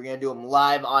right. We're going to do them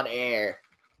live on air.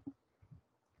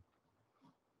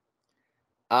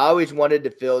 I always wanted to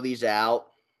fill these out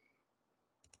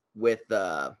with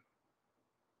one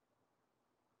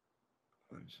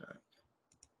sec.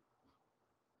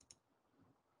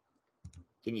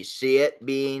 Can you see it,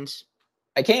 Beans?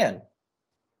 I can.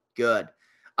 Good.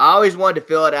 I always wanted to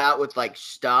fill it out with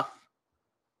stuff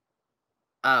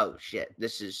Oh, shit.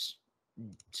 This is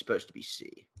supposed to be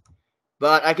C.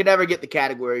 But I can never get the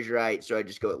categories right, so I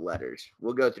just go with letters.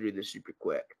 We'll go through this super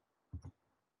quick.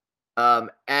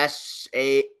 S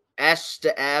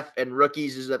to F, and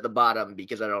rookies is at the bottom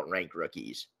because I don't rank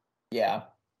rookies. Yeah.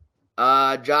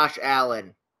 Josh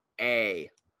Allen, A.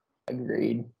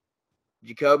 Agreed.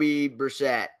 Jacoby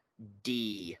Brissett,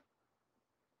 D.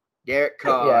 Derek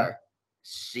Carr,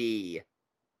 C.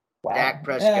 Wow. Dak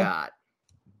Prescott,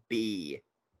 B.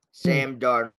 Sam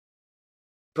Darnold.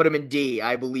 Put him in D.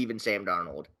 I believe in Sam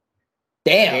Darnold.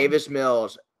 Damn. Davis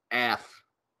Mills, F.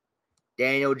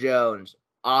 Daniel Jones,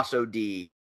 also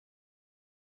D.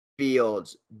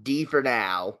 Fields, D for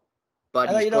now, but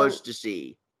he's close to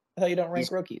C. I thought you don't rank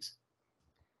rookies.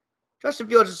 Justin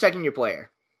Fields is a second-year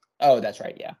player. Oh, that's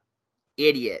right, yeah.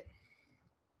 Idiot.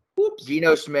 Whoops.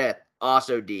 Geno Smith,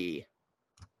 also D.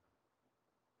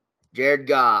 Jared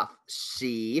Goff,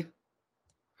 C.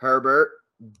 Herbert,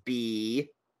 B.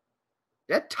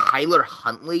 Is that Tyler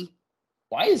Huntley?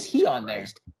 Why is he on there?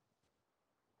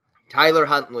 Tyler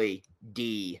Huntley,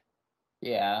 D.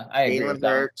 Yeah, I agree with that.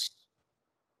 Hurts.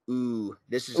 Ooh,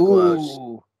 this is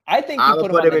close. I think you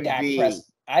put him on the Dak Prescott.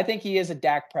 I think he is a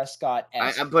Dak Prescott.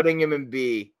 I'm putting him in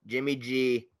B. Jimmy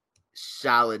G,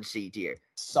 solid C tier.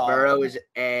 Solid. Burrow is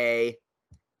A.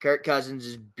 Kirk Cousins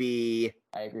is B.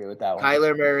 I agree with that one.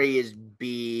 Kyler Murray is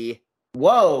B.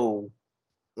 Whoa.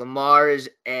 Lamar is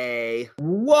A.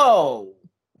 Whoa.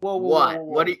 What?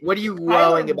 What are you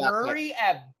wowing about? Kyler Murray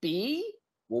at B?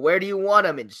 Well, where do you want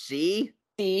him? In C?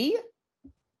 C?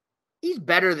 He's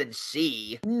better than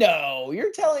C. No,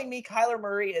 you're telling me Kyler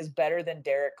Murray is better than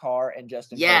Derek Carr and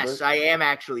Justin Herbert? Yes, I am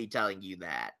actually telling you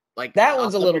that. Like that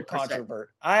one's 100%. A little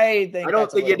controversial. I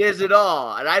don't think it is at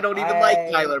all, and I don't even like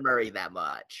Kyler Murray that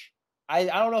much. I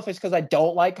don't know if it's because I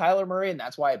don't like Kyler Murray, and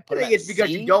that's why I put him at it's because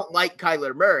you don't like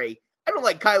Kyler Murray. I don't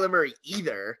like Kyler Murray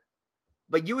either.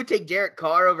 But you would take Derek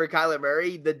Carr over Kyler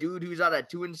Murray, the dude who's on a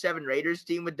 2-7 Raiders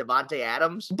team with Devontae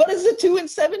Adams. But is the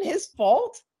 2-7 his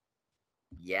fault?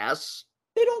 Yes.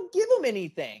 They don't give him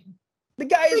anything. The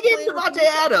guy is playing Devontae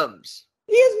Adams.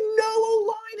 He has no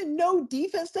O-line and no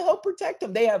defense to help protect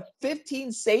him. They have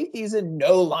 15 safeties and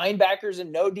no linebackers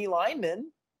and no D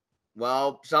linemen.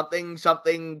 Well, something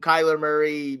Kyler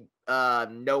Murray,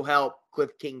 no help,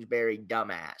 Cliff Kingsbury,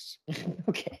 dumbass.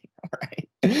 Okay. All right.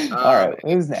 All right.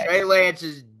 Who's next? Trey Lance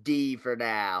is D for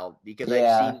now because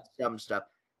I've seen some stuff.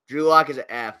 Drew Lock is an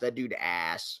F. That dude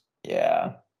ass.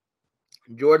 Yeah.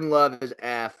 Jordan Love is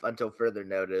F until further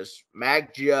notice.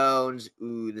 Mac Jones,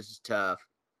 ooh, this is tough.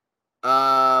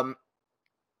 I'm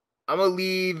gonna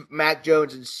leave Mac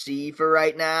Jones in C for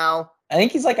right now. I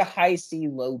think he's like a high C,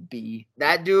 low B.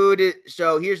 That dude.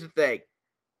 So here's the thing: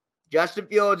 Justin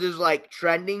Fields is like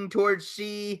trending towards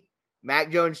C.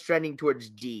 Mac Jones trending towards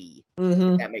D.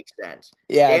 Mm-hmm. That makes sense.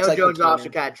 Yeah, Daniel like Jones also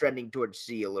kind of trending towards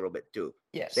C a little bit too.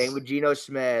 Yes. Same with Geno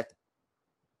Smith.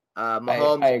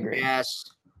 Mahomes, I agree. S.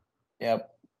 Yep.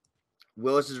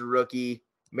 Willis is a rookie.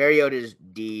 Mariota is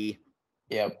D.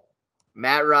 Yep.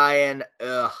 Matt Ryan,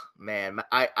 man.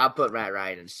 I'll put Matt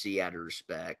Ryan in C out of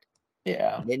respect.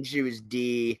 Yeah. Minshew is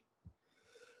D.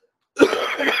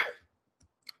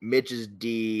 Mitch is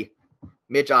D.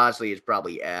 Mitch, honestly, is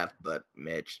probably F, but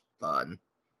Mitch, fun.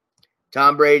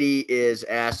 Tom Brady is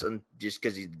S just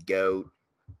because he's the GOAT.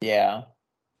 Yeah.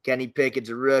 Kenny Pickett's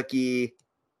a rookie.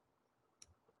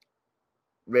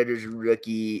 Ritter's a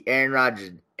rookie. Aaron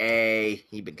Rodgers, A.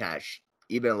 He's been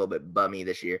a little bit bummy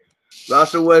this year.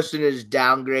 Russell Wilson is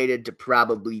downgraded to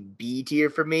probably B tier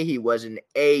for me. He was an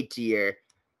A tier,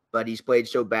 but he's played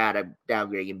so bad, I'm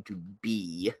downgrading him to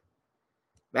B.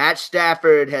 Matt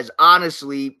Stafford has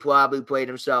honestly probably played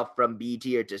himself from B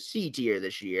tier to C tier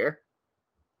this year.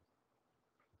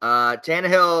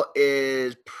 Tannehill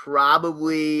is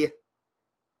probably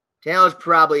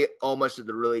almost at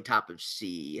the really top of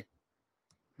C.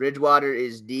 Bridgewater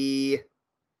is D.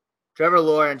 Trevor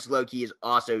Lawrence, low-key, is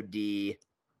also D.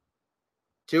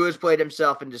 Tua's played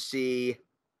himself into C.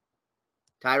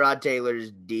 Tyrod Taylor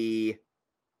is D.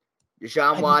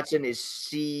 Deshaun Watson is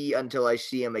C until I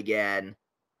see him again.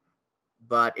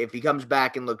 But if he comes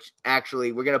back and looks,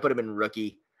 actually, we're going to put him in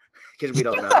rookie because we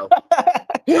don't know.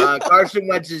 Carson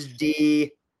Wentz is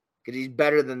D because he's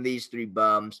better than these three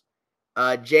bums.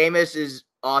 Jameis is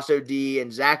also D,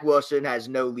 and Zach Wilson has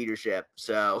no leadership.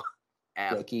 So,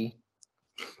 F. Rookie.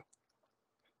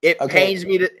 It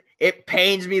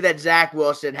pains me that Zach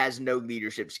Wilson has no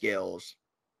leadership skills.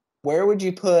 Where would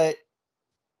you put?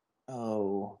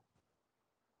 Oh,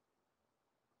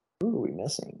 who are we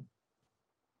missing?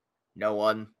 No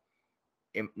one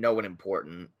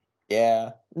important.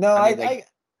 Yeah. No, I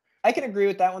can agree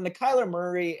with that one. The Kyler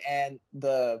Murray and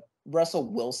the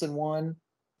Russell Wilson one,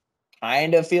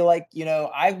 kind of feel like,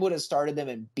 I would have started them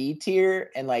in B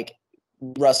tier and like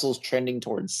Russell's trending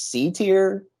towards C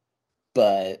tier,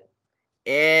 but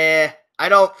I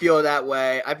don't feel that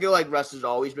way. I feel like Russ has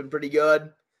always been pretty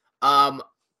good.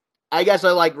 I guess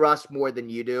I like Russ more than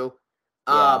you do.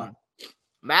 yeah.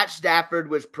 Matt Stafford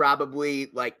was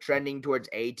probably like trending towards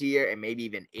A tier and maybe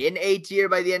even in A tier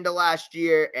by the end of last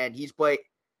year. And he's played.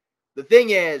 The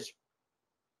thing is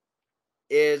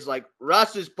like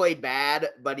Russ has played bad,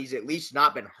 but he's at least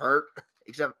not been hurt,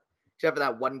 except for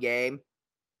that one game.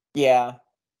 Yeah.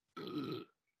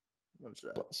 What's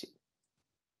that?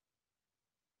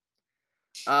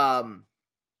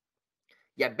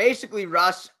 Yeah, basically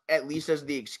Russ at least has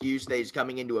the excuse that he's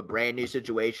coming into a brand new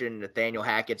situation. Nathaniel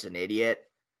Hackett's an idiot.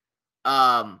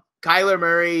 Kyler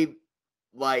Murray,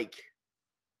 like,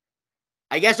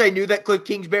 I guess I knew that Cliff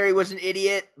Kingsbury was an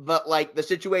idiot, but like the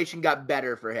situation got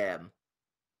better for him.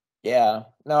 Yeah,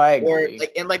 no, I agree.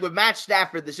 Like with Matt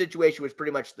Stafford, the situation was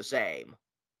pretty much the same.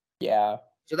 Yeah.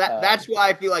 So that's why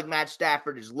I feel like Matt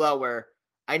Stafford is lower.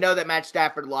 I know that Matt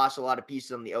Stafford lost a lot of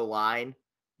pieces on the O-line,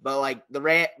 but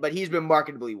but he's been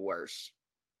markedly worse.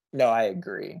 No, I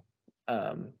agree.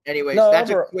 Anyways, no,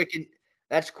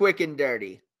 that's quick and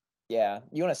dirty. Yeah.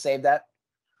 You want to save that?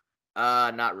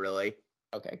 Not really.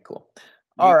 Okay, cool.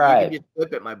 All right. You can just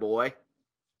flip it, my boy.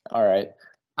 All right.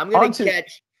 I'm going to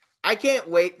catch. I can't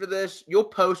wait for this. You'll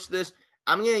post this.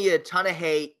 I'm going to get a ton of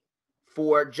hate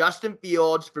for Justin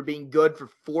Fields for being good for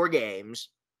 4 games.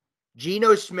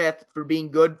 Geno Smith for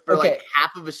being good for like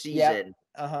half of a season.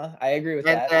 Yep. I agree with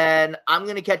that. And then I'm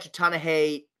going to catch a ton of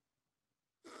hate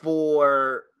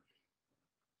for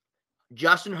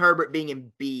Justin Herbert being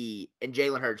in B and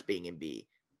Jalen Hurts being in B.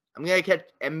 I'm going to catch,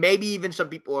 and maybe even some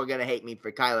people are going to hate me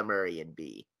for Kyler Murray in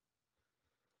B.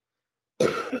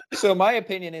 So my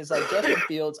opinion is like Justin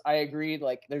Fields, I agreed.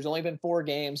 Like there's only been 4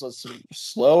 games. Let's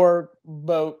slow our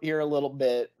boat here a little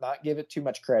bit, not give it too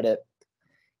much credit.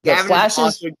 Gavin's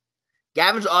also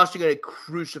going to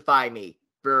crucify me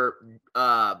for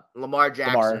Lamar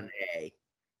Jackson in A.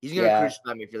 He's going to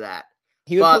crucify me for that.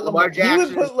 He would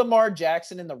put Lamar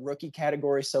Jackson in the rookie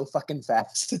category so fucking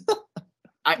fast.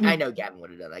 I know Gavin would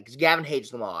have done that because Gavin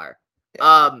hates Lamar.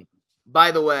 Yeah.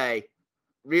 By the way,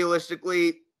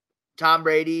 realistically, Tom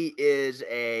Brady is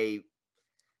a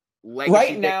legacy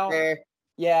right now. There.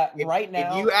 Yeah, right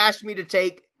now. If you ask me to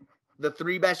take the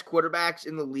 3 best quarterbacks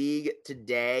in the league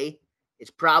today,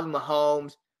 it's probably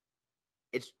Mahomes.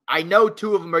 I know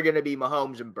 2 of them are going to be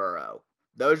Mahomes and Burrow.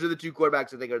 Those are the 2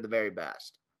 quarterbacks I think are the very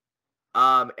best.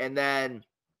 And then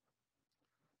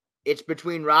it's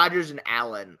between Rodgers and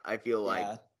Allen, I feel like.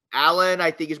 Yeah. Allen,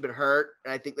 I think, has been hurt,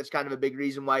 and I think that's kind of a big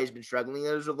reason why he's been struggling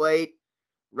as of late.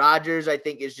 Rodgers, I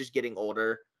think, is just getting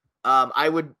older. I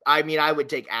would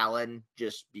take Allen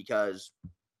just because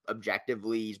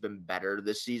objectively he's been better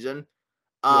this season.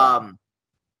 I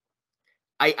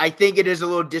think it is a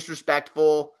little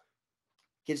disrespectful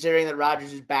considering that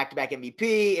Rodgers is back-to-back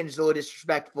MVP, and it's a little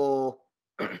disrespectful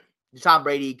to Tom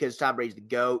Brady because Tom Brady's the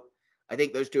GOAT. I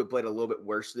think those 2 have played a little bit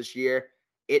worse this year.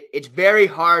 It's very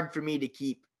hard for me to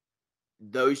keep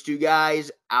those 2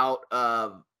 guys out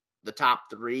of the top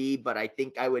 3, but I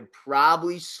think I would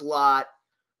probably slot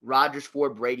Rodgers 4,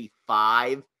 Brady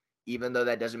 5, even though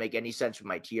that doesn't make any sense with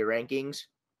my tier rankings.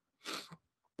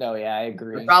 No, yeah, I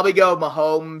agree. I'd probably go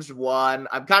Mahomes 1.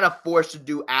 I'm kind of forced to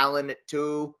do Allen at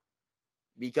 2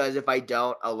 because if I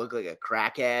don't, I'll look like a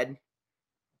crackhead.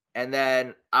 And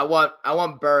then I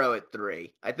want Burrow at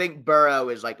 3. I think Burrow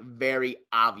is like very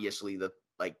obviously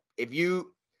if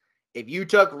you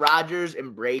took Rodgers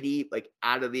and Brady like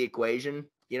out of the equation,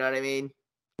 you know what I mean?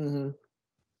 Mm-hmm.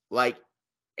 Like,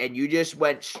 and you just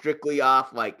went strictly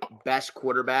off like best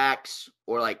quarterbacks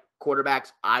or like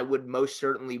quarterbacks I would most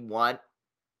certainly want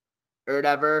or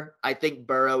whatever. I think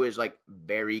Burrow is like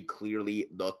very clearly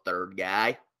the 3rd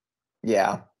guy.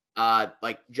 Yeah.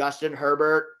 Like Justin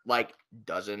Herbert, like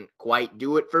doesn't quite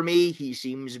do it for me. He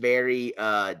seems very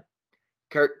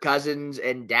Kirk Cousins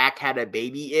and Dak had a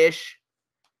baby-ish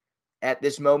at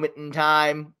this moment in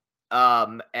time.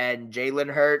 And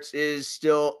Jalen Hurts is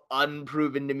still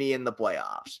unproven to me in the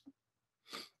playoffs.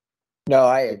 No,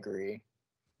 I agree.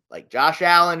 Like Josh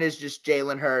Allen is just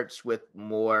Jalen Hurts with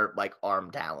more like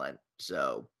arm talent.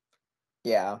 So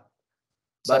yeah.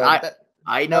 But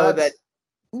I know that.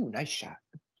 Ooh, nice shot.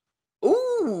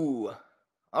 Ooh.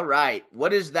 All right.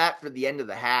 What is that for the end of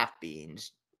the half,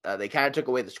 Beans? They kind of took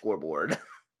away the scoreboard.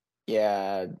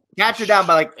 Yeah. Cats are down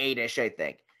by like 8-ish, I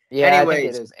think. Yeah, anyways, I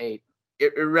think it is 8.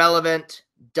 Irrelevant.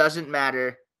 Doesn't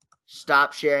matter.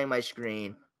 Stop sharing my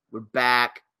screen. We're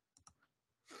back.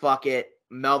 Fuck it.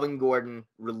 Melvin Gordon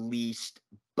released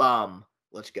Bum.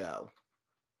 Let's go.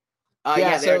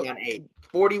 Yeah, they're so down 8.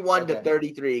 41 to Okay.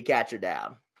 33. Catch her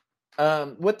down.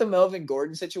 With the Melvin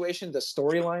Gordon situation, the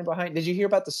storyline behind, did you hear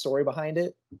about the story behind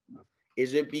it?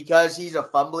 Is it because he's a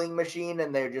fumbling machine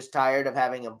and they're just tired of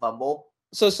having him fumble?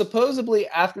 So supposedly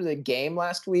after the game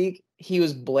last week, he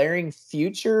was blaring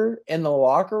Future in the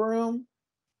locker room,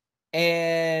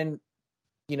 and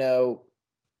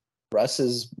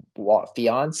Russ's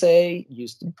fiance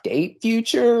used to date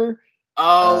Future.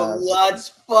 Oh, let's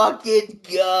fucking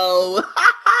go.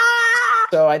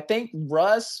 So I think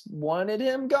Russ wanted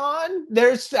him gone.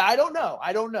 I don't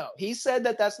know. He said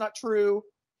that that's not true.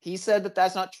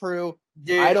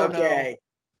 Dude, I don't okay.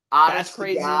 know. Honest That's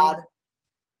crazy. to God,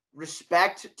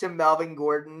 respect to Melvin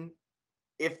Gordon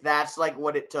if that's like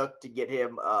what it took to get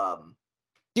him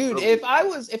Dude,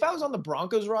 released. if I was on the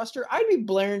Broncos roster, I'd be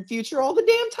blaring Future all the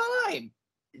damn time.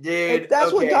 Dude, If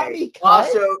that's what got me cut.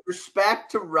 Also,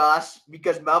 respect to Russ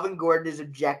because Melvin Gordon is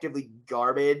objectively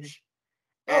garbage.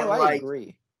 And I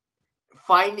agree.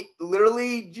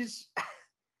 Literally just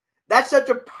that's such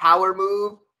a power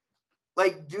move.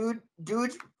 Like,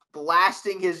 dude's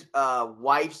blasting his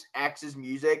wife's ex's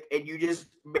music, and you just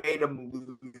made him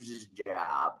lose his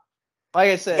job. Like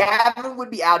I said, Gavin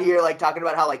would be out here like talking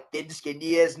about how like thin-skinned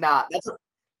he is. Nah,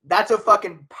 that's a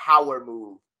fucking power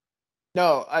move.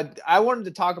 No, I wanted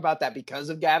to talk about that because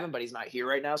of Gavin, but he's not here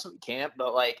right now, so we can't.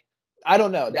 But like, I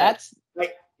don't know. That's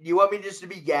like, you want me just to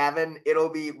be Gavin? It'll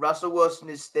be Russell Wilson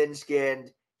is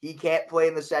thin-skinned. He can't play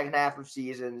in the second half of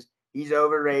seasons. He's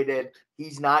overrated.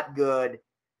 He's not good.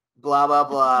 Blah blah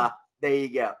blah. There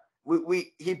you go.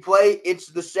 It's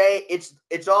the same.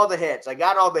 It's all the hits. I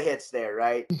got all the hits there,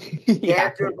 right?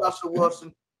 Character of Russell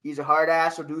Wilson. He's a hard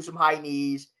ass. He'll do some high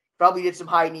knees. Probably did some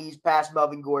high knees past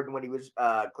Melvin Gordon when he was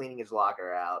cleaning his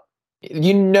locker out.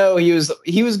 He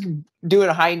was doing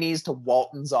high knees to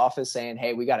Walton's office saying,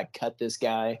 "Hey, we got to cut this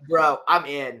guy." Bro, I'm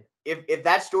in. If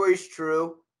that story's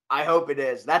true, I hope it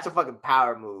is. That's a fucking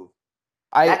power move.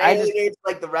 That alienates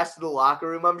like the rest of the locker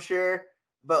room, I'm sure.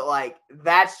 But like,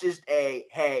 that's just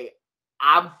hey,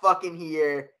 I'm fucking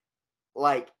here.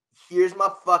 Like, here's my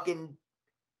fucking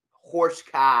horse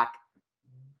cock.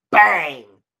 Bang!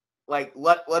 Like,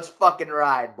 let's fucking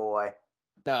ride, boy.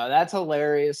 No, that's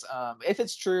hilarious. If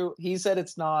it's true, he said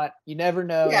it's not. You never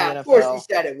know. Yeah, in the of NFL. course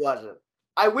he said it wasn't.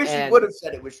 I wish he would have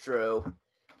said it was true.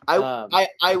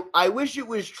 I wish it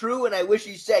was true, and I wish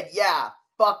he said, yeah,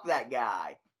 fuck that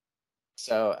guy.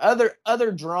 So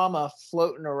other drama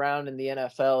floating around in the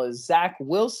NFL is Zach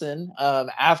Wilson.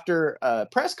 After a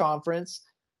press conference,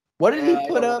 what did he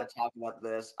put up? I don't want to talk about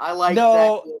this.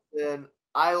 Zach Wilson.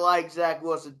 I like Zach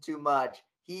Wilson too much.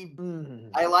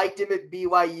 I liked him at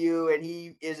BYU, and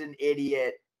he is an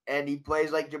idiot. And he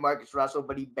plays like Jamarcus Russell,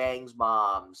 but he bangs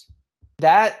moms.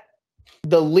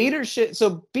 The leadership.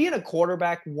 So being a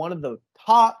quarterback, one of the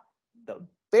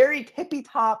very tippy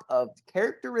top of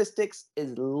characteristics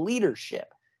is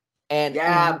leadership. And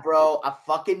yeah, bro, I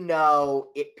fucking know.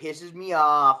 It pisses me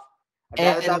off. I'd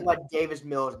rather talk about Davis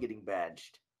Mills getting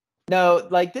benched. No,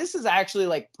 like this is actually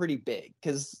like pretty big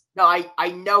because no, I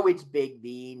know it's big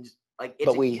beans. Like,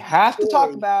 but we have to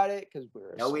talk about it because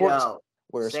we're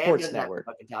a sports network.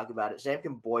 Have to fucking talk about it. Sam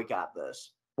can boycott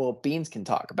this. Well, Beans can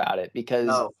talk about it because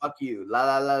fuck you. La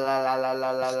la la la la la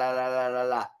la la la la la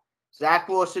la. Zach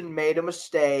Wilson made a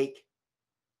mistake.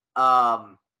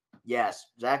 Yes,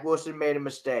 Zach Wilson made a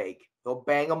mistake. He'll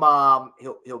bang a mom.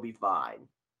 He'll be fine.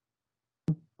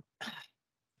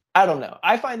 I don't know.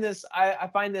 I find this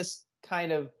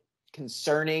kind of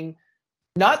concerning.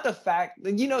 Not the fact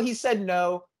he said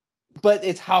no, but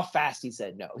it's how fast he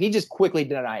said no. He just quickly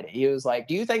denied it. He was like,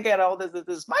 "Do you think at all that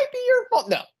this might be your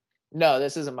fault?" No,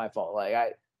 this isn't my fault.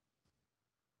 Like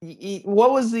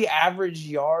what was the average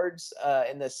yards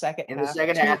in the second half? In the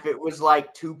second half, it was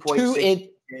like 2.6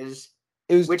 inches.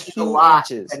 It was which is a lot,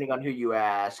 depending on who you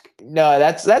ask. No,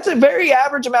 that's a very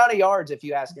average amount of yards if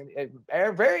you ask him.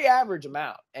 A very average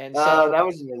amount. And so that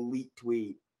was an elite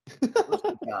tweet.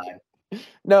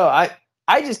 No,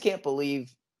 I just can't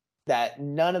believe that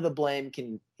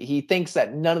he thinks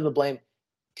that none of the blame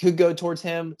could go towards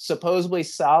him. Supposedly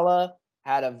Saleh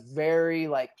had a very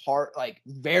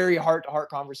very heart-to-heart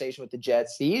conversation with the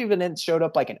Jets. He even showed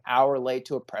up like an hour late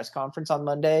to a press conference on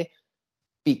Monday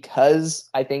because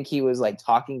I think he was like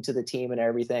talking to the team and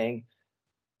everything.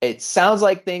 It sounds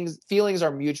like feelings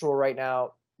are mutual right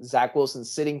now. Zach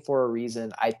Wilson's sitting for a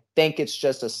reason. I think it's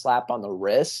just a slap on the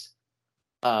wrist.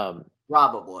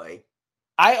 Probably.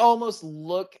 I almost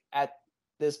look at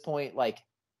this point like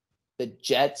the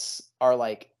Jets are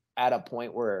like at a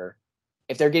point where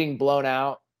if they're getting blown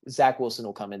out, Zach Wilson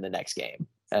will come in the next game.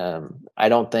 I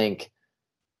don't think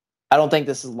I don't think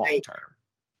this is long term.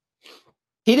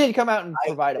 He did come out and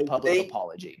provide a public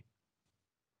apology.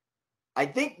 I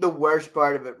think the worst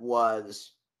part of it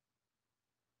was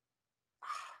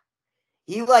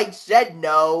he said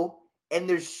no, and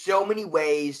there's so many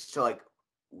ways to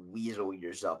weasel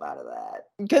yourself out of that.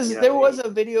 Because there was a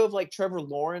video of Trevor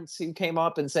Lawrence who came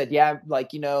up and said, "Yeah,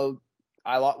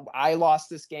 I lost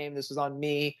this game. This was on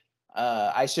me.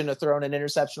 I shouldn't have thrown an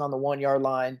interception on the 1 yard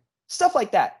line." Stuff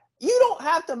like that. You don't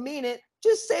have to mean it.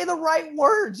 Just say the right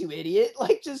words, you idiot.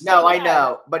 No, I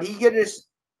know, but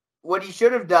what he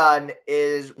should have done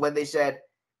is when they said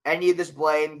any of this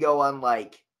blame go on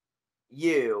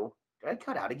you. Did I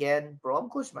cut out again, bro? I'm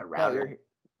close to my router.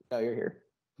 No, you're here.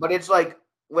 But it's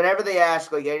whenever they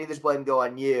ask any of this blame go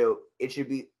on you, it should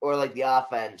be or the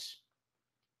offense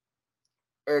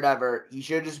or whatever. He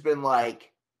should have just been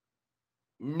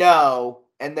no,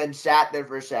 and then sat there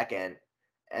for a second,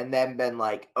 and then been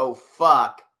oh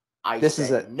fuck, this is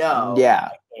it. No, yeah,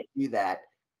 I can't do that.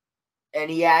 And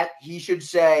he should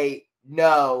say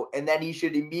no, and then he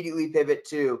should immediately pivot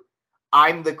to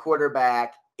I'm the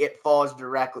quarterback. It falls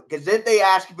directly because didn't they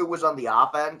ask if it was on the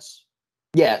offense?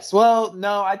 Yes. Well,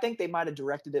 no, I think they might have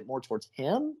directed it more towards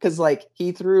him because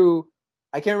he threw.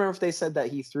 I can't remember if they said that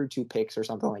he threw 2 picks or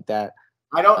something like that.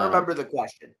 I don't remember the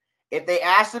question. If they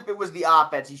asked if it was the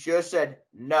offense, he should have said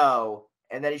no,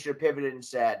 and then he should have pivoted and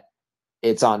said,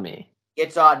 "It's on me.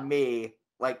 It's on me."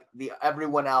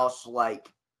 Everyone else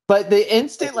But the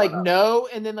instant no,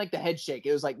 and then the head shake,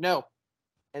 it was no,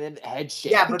 and then the head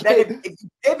shake. Yeah, but then if you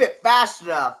pivot fast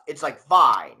enough, it's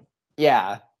fine.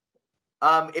 Yeah.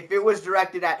 If it was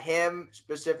directed at him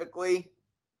specifically,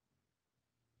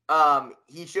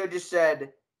 he should have just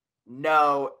said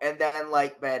no, and then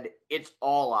Ben, it's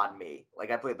all on me.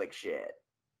 I played shit.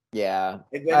 Yeah.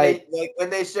 When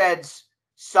they said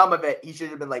some of it, he should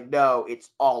have been no,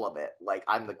 it's all of it.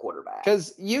 I'm the quarterback.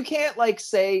 Because you can't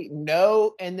say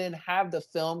no and then have the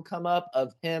film come up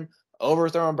of him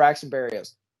overthrowing Braxton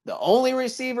Berrios. The only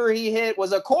receiver he hit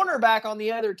was a cornerback on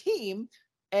the other team,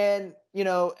 and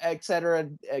et cetera,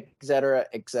 et cetera,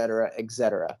 et cetera, et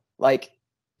cetera.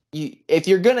 If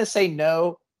you're gonna say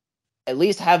no, at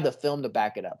least have the film to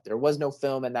back it up. There was no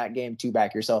film in that game to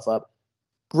back yourself up.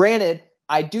 Granted,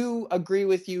 I do agree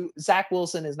with you. Zach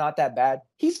Wilson is not that bad.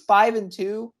 He's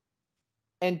 5-2,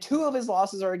 and 2 of his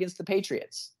losses are against the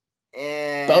Patriots.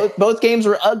 Both games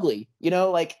were ugly.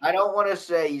 I don't want to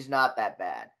say he's not that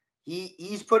bad.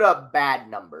 He's put up bad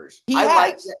numbers.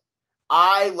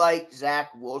 I like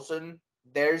Zach Wilson.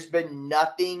 There's been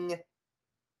nothing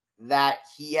that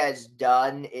he has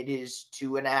done in his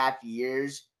 2.5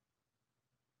 years.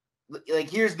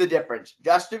 Here's the difference.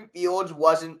 Justin Fields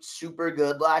wasn't super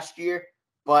good last year,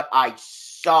 but I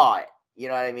saw it. You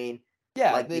know what I mean?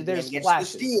 Yeah, the there's game against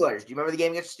flashes. the Steelers. Do you remember the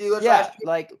game against the Steelers yeah,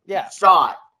 last year? Yeah. I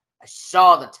saw it. I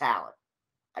saw the talent.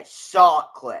 I saw it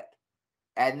click.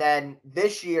 And then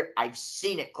this year, I've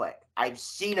seen it click. I've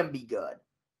seen him be good.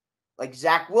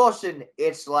 Zach Wilson,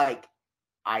 it's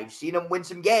I've seen him win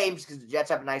some games because the Jets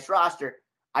have a nice roster.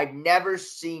 I've never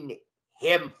seen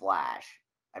him flash.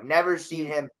 I've never seen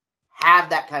him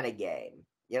have that kind of game.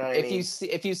 You know what I mean?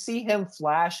 If you see him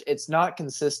flash, it's not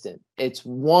consistent. It's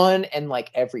one and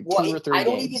every 2 or 3 games. I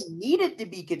don't even need it to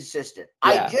be consistent.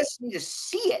 Yeah. I just need to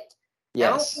see it. Yes. I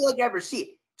don't feel like I ever see it.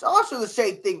 It's also the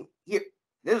same thing here.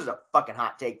 This is a fucking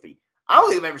hot take for you. I don't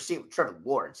think I've ever seen it with Trevor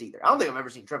Lawrence either. I don't think I've ever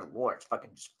seen Trevor Lawrence fucking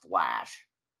just flash.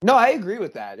 No, I agree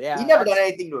with that. Yeah. He never done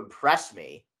anything to impress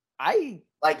me. I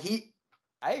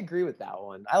agree with that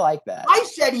one. I like that. I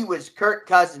said he was Kirk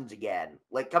Cousins again,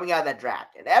 coming out of that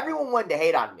draft. And everyone wanted to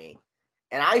hate on me.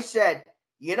 And I said,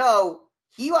 he had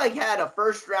a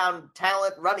first-round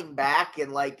talent running back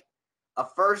and a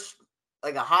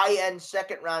high-end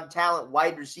second-round talent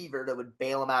wide receiver that would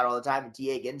bail him out all the time in T.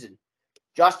 Higgins. And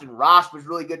Justin Ross was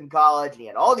really good in college, and he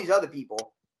had all these other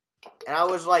people. And I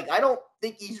was I don't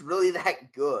think he's really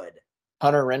that good.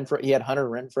 Hunter Renfrow. He had Hunter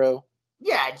Renfrow.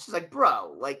 Yeah, it's just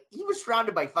bro, he was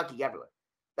surrounded by fucking everyone.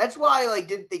 That's why I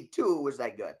didn't think Tua was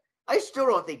that good. I still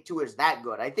don't think Tua is that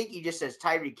good. I think he just has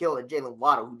Tyreek Hill and Jalen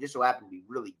Waddle, who just so happen to be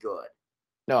really good.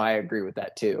 No, I agree with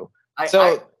that too.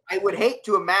 I would hate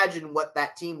to imagine what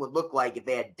that team would look like if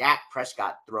they had Dak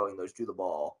Prescott throwing those to the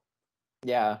ball.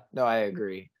 Yeah, no, I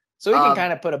agree. So we can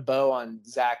kind of put a bow on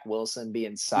Zach Wilson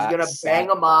being size. He's gonna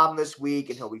bang a mom this week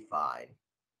and he'll be fine.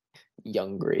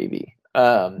 Young gravy.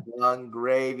 Young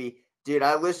gravy. Dude,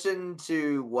 I listened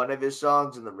to one of his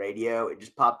songs on the radio. It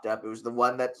just popped up. It was the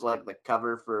one that's the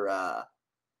cover for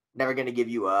Never Gonna Give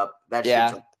You Up. That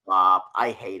shit's a bop. I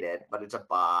hate it, but it's a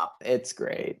bop. It's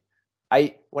great.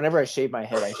 Whenever I shave my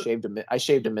head, I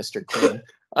shaved a Mr. Clean.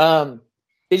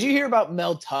 Did you hear about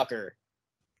Mel Tucker?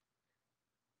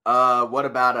 What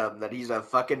about him? That he's a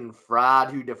fucking fraud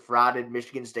who defrauded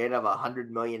Michigan State of $100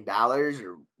 million,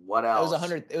 or what else?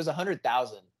 It was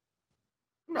 100,000.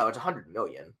 No, it's 100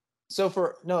 million. So it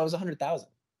was 100,000.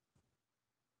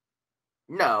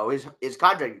 No, his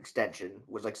contract extension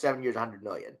was like 7 years, 100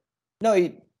 million.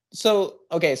 No, so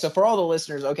for all the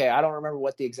listeners, I don't remember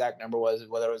what the exact number was,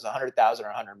 whether it was 100,000 or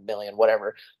 100 million,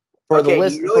 whatever. You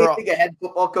really think a head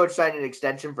football coach signed an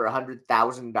extension for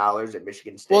 $100,000 at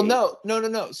Michigan State? Well,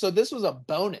 no. So this was a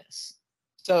bonus.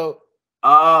 So.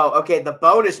 Oh, okay. The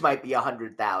bonus might be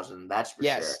 100,000. That's for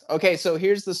sure. Okay, so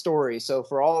here's the story. So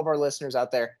for all of our listeners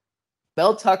out there,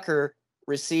 Mel Tucker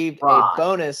received a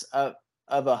bonus of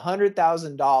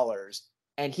 $100,000,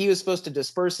 and he was supposed to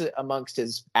disperse it amongst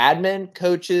his admin,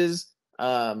 coaches,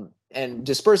 and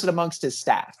disperse it amongst his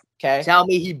staff. Okay. Tell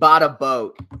me he bought a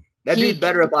boat. That dude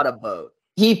better have bought a boat.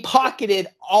 He pocketed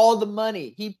all the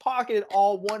money. He pocketed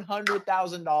all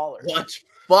 $100,000. Let's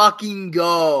fucking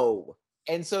go.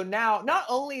 And so now, not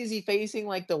only is he facing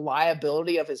like the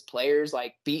liability of his players,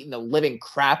 like beating the living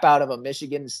crap out of a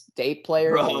Michigan State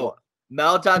player. Bro,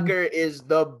 Mel Tucker is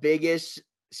the biggest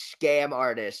scam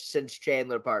artist since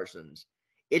Chandler Parsons.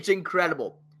 It's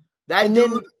incredible. That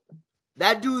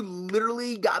dude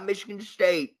literally got Michigan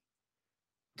State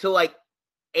to like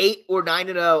 8 or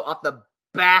 9-0 off the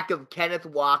back of Kenneth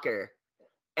Walker,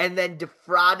 and then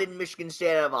defrauded Michigan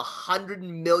State of $100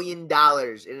 million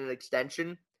in an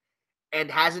extension, and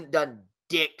hasn't done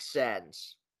dick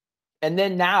since. And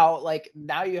then now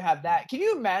you have that. Can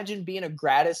you imagine being a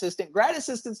grad assistant? Grad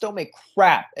assistants don't make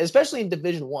crap, especially in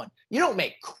Division I. You don't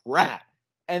make crap.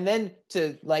 And then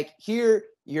to hear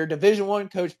your Division I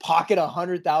coach pocket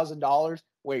 $100,000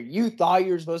 where you thought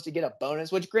you were supposed to get a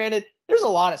bonus, which granted, there's a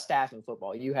lot of staff in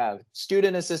football. You have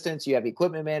student assistants, you have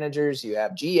equipment managers, you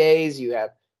have GAs, you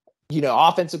have,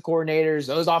 offensive coordinators.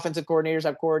 Those offensive coordinators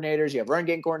have coordinators. You have run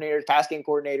game coordinators, pass game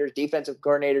coordinators, defensive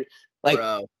coordinators.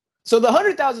 Bro. So the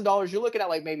 $100,000, you're looking at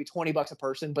maybe $20 a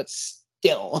person, but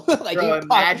still, bro,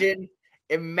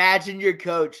 imagine your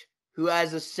coach who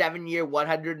has a 7-year,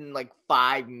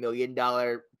 $105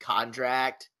 million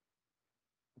contract,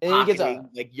 and he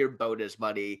gets your bonus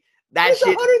money. That's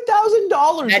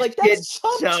 $100,000. That's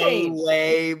something so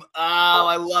lame. Oh,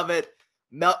 I love it.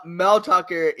 Mel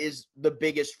Tucker is the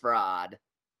biggest fraud.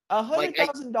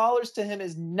 $100,000 to him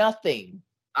is nothing.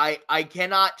 I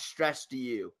cannot stress to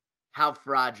you how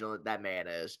fraudulent that man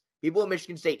is. People in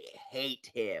Michigan State hate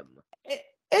him.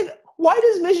 And why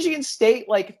does Michigan State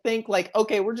think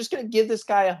okay, we're just gonna give this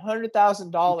guy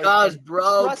 $100,000?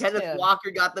 Because Kenneth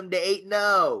Walker got them to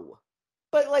 8-0.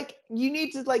 But you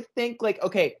need to think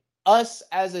okay, us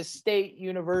as a state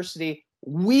university,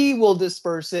 we will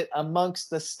disperse it amongst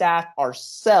the staff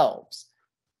ourselves.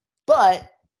 But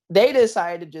they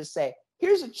decided to just say,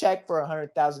 here's a check for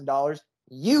 $100,000.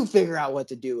 You figure out what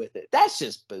to do with it. That's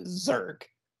just berserk.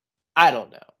 I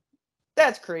don't know.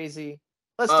 That's crazy.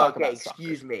 Let's talk about soccer.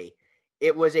 Excuse me.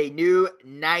 It was a new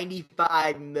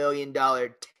 $95 million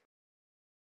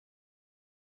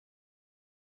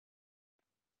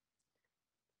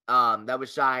that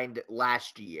was signed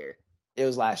last year. It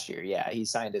was last year. Yeah, he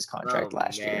signed his contract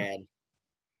last year.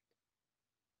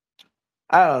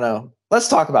 I don't know. Let's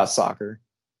talk about soccer.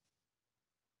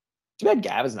 Too bad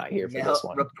Gavin's not here for this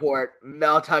one. Report: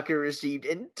 Mel Tucker received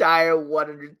entire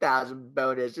 $100,000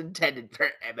 bonus intended for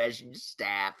MSU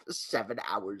staff 7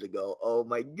 hours ago. Oh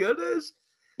my goodness!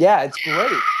 Yeah, it's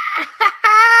great.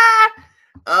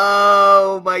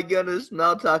 Oh my goodness,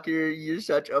 Mel Tucker, you're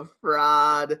such a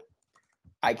fraud.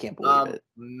 I can't believe it.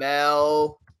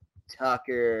 Mel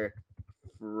Tucker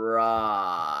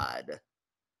fraud.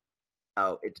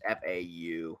 Oh, it's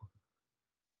FAU.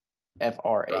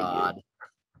 FRAU.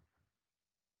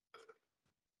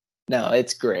 No,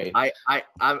 it's great.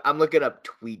 I'm looking up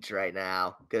tweets right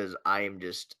now because I'm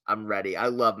ready. I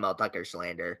love Mel Tucker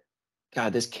slander.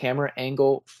 God, this camera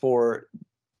angle for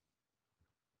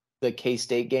the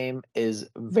K-State game is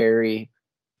very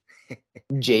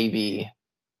JV.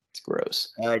 It's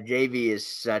gross. JV is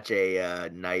such a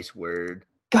nice word.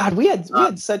 God, we had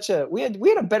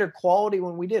a better quality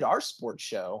when we did our sports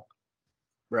show.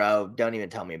 Bro, don't even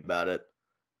tell me about it.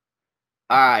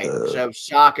 All right, so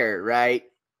soccer, right?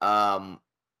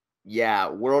 Yeah,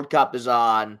 World Cup is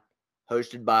on,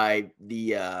 hosted by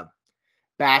the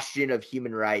bastion of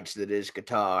human rights that is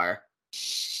Qatar.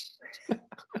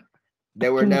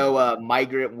 There were no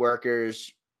migrant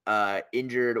workers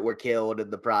injured or killed in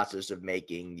the process of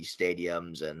making these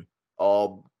stadiums, and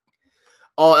all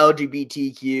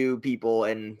LGBTQ people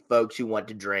and folks who want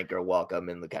to drink are welcome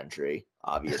in the country,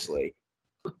 obviously.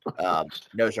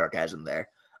 No sarcasm there.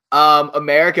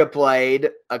 America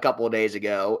played a couple of days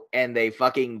ago, and they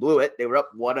fucking blew it. They were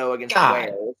up 1-0 against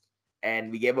Wales,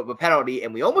 and we gave up a penalty,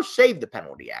 and we almost saved the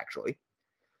penalty, actually.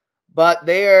 But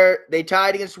they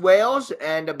tied against Wales,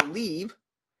 and I believe,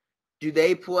 do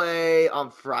they play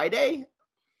on Friday?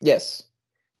 Yes.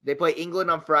 They play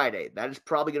England on Friday. That is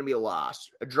probably going to be a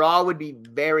loss. A draw would be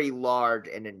very large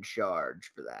and in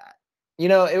charge for that. You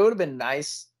know, it would have been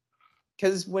nice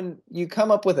because when you come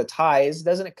up with a ties,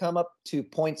 doesn't it come up to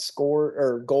points scored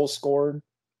or goals scored?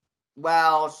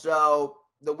 Well, so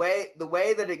the way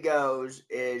that it goes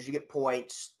is you get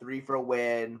points, 3 for a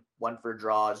win, 1 for a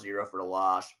draw, 0 for a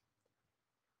loss.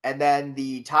 And then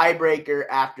the tiebreaker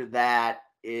after that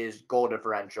is goal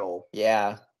differential.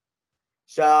 Yeah.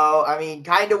 So, I mean,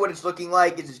 kind of what it's looking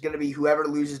like is it's going to be whoever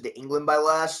loses to England by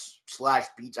less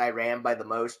 / beats Iran by the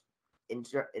most in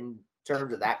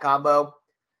terms of that combo.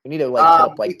 We need to put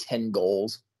up 10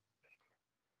 goals.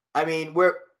 I mean,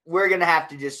 we're going to have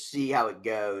to just see how it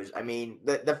goes. I mean,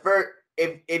 the first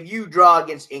if you draw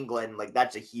against England, like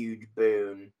that's a huge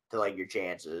boon to like your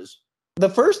chances. The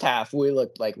first half we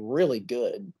looked like really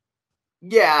good.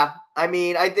 Yeah, I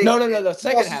mean, I think no. The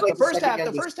second half. Like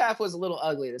the first half was a little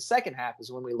ugly. The second half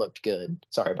is when we looked good.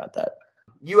 Sorry about that.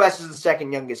 U.S. is the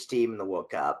second youngest team in the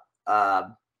World Cup.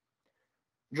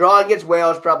 Drawing against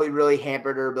Wales probably really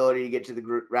hampered our ability to get to the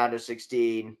group round of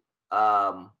 16.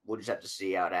 We'll just have to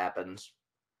see how it happens.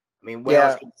 I mean,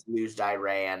 Wales can lose to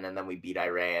Iran, and then we beat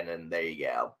Iran, and there you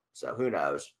go. So who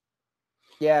knows?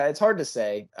 Yeah, it's hard to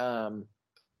say.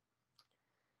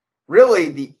 Really,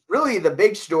 the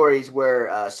big stories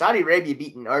were Saudi Arabia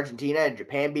beating Argentina and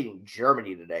Japan beating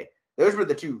Germany today. Those were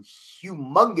the two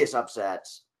humongous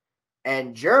upsets.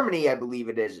 And Germany, I believe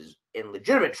it is in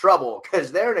legitimate trouble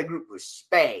because they're in a group with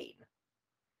Spain.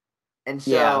 And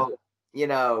so, you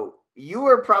know, you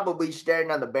are probably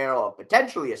staring on the barrel of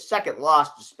potentially a second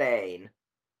loss to Spain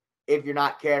if you're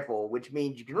not careful, which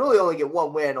means you can really only get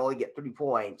one win, only get 3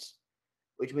 points,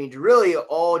 which means really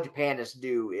all Japan has to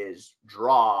do is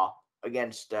draw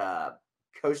against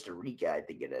Costa Rica, I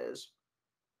think it is.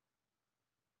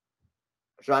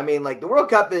 So, I mean, like, the World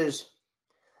Cup has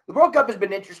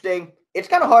been interesting. It's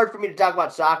kind of hard for me to talk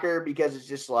about soccer because it's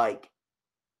just like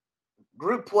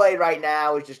group play right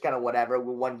now is just kind of whatever.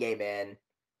 We're 1 game in.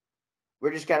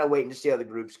 We're just kind of waiting to see how the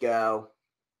groups go.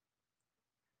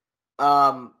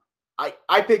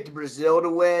 I picked Brazil to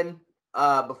win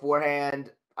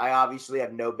beforehand. I obviously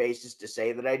have no basis to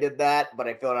say that I did that, but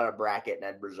I filled out a bracket and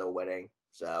had Brazil winning.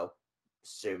 So,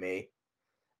 sue me.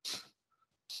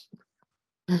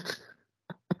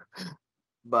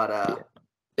 But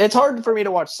it's hard for me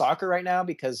to watch soccer right now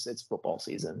because it's football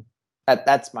season.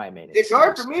 That's my main excuse. It's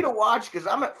hard for me to watch because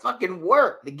I'm at fucking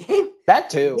work. The game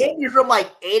too. The game is from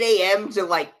like 8 a.m. to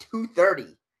like 2:30.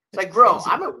 It's like, bro,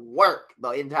 I'm at work the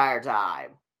entire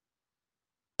time.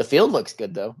 The field looks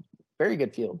good though. Very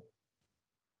good field.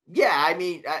 Yeah, I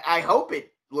mean, I hope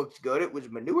it looks good. It was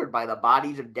manured by the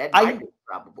bodies of dead miners,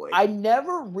 probably. I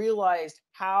never realized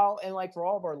how, and like for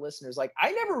all of our listeners, like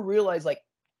I never realized like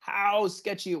how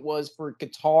sketchy it was for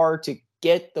Qatar to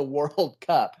get the World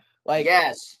Cup. Like,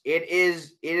 yes, it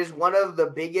is one of the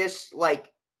biggest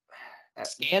like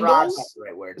scandals,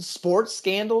 right word. Sports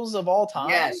scandals of all time.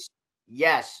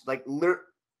 Yes. Like,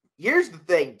 here's the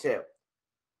thing too.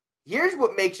 Here's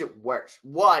what makes it worse.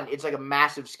 One, it's like a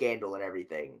massive scandal and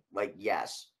everything. Like,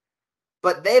 yes.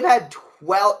 But they've had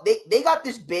 12 they got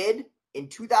this bid in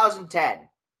 2010.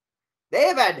 They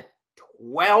have had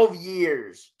 12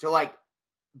 years to like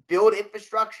build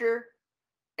infrastructure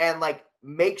and like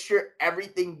make sure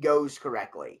everything goes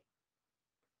correctly.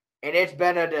 And it's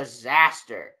been a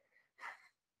disaster.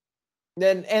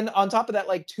 Then, and on top of that,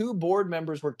 like 2 board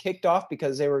members were kicked off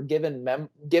because they were giving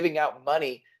out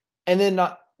money, and then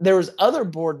there was other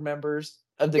board members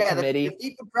of the committee. The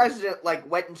FIFA president like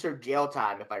went and served jail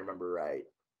time, if I remember right.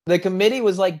 The committee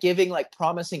was like giving like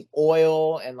promising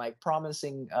oil and like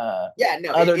promising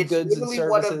other goods and services.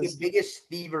 One of the biggest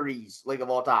thieveries like of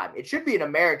all time. It should be in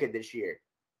America this year.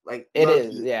 Like it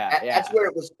is, yeah. That's where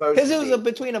it was supposed to be. Because it was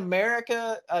between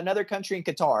America, another country, and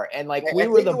Qatar, and like we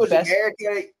were the best.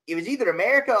 America. It was either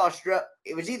America, Australia.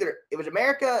 It was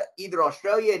America, either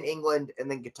Australia and England, and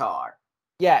then Qatar.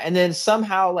 Yeah, and then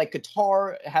somehow like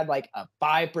Qatar had like a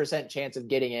 5% chance of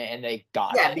getting it, and they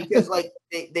got it. Yeah, because like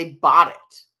they bought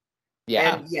it.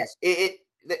 Yeah. And yes,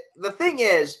 the thing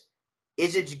is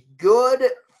it's good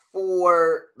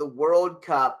for the World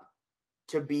Cup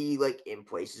to be like in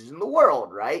places in the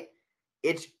world, right?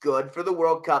 It's good for the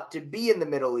World Cup to be in the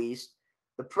Middle East.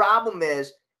 The problem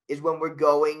is when we're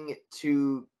going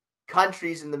to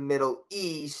countries in the Middle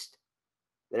East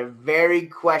that have very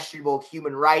questionable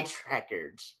human rights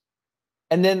records.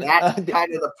 And then That's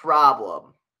kind of the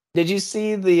problem. did you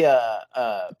see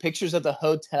the pictures of the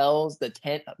hotels, the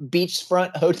tent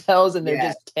beachfront hotels, and they're Yeah,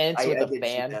 just tents with I a did see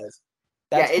fan? those.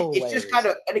 That's It's just kind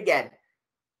hilarious. of, and again,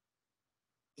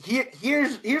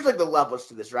 here's like the levels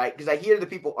to this, right? Because I hear the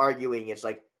people arguing it's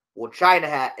like, well,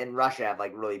 China and Russia have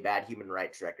like really bad human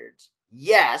rights records.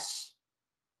 Yes,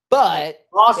 But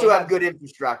also they have good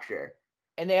infrastructure.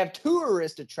 and they have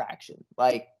tourist attraction.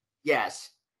 Like, Yes,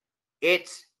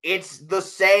 it's the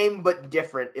same but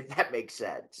different, if that makes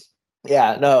sense.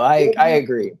 yeah, no, I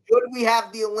agree. Should we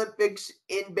have the Olympics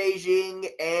in Beijing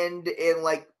and in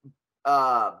like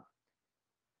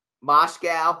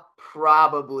Moscow?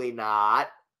 Probably not.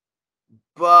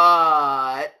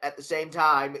 But at the same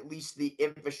time, at least the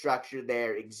infrastructure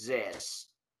there exists.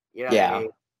 You know what I mean?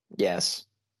 Yes.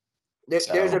 There's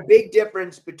a big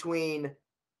difference between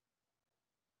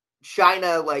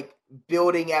China like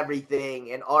building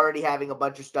everything and already having a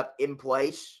bunch of stuff in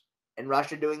place and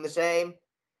Russia doing the same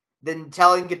than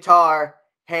telling Qatar,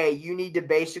 hey, you need to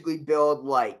basically build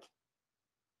like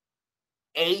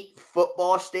 8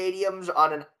 football stadiums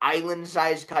on an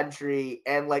island-sized country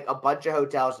and like a bunch of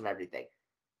hotels and everything.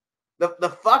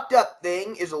 The fucked up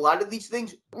thing is a lot of these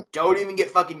things don't even get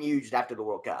fucking used after the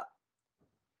World Cup.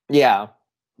 Yeah.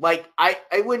 Like, I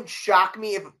wouldn't shock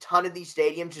me if a ton of these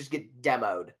stadiums just get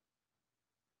demoed.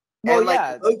 Well, and, like,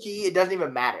 yeah. low-key, it doesn't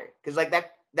even matter. Because, like,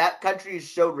 that country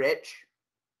is so rich.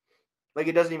 Like,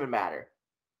 it doesn't even matter.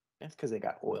 That's because they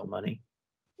got oil money.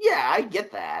 Yeah, I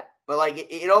get that. But, like,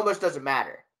 it almost doesn't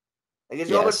matter. Like,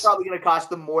 it's almost probably going to cost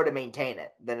them more to maintain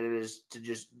it than it is to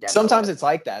just demo Sometimes it. it's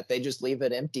like that. They just leave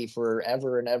it empty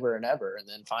forever and ever and ever. And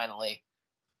then finally.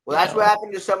 Well, that's what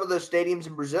happened to some of those stadiums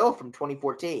in Brazil from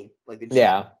 2014. Like, it's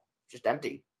just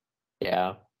empty.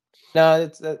 Yeah. No,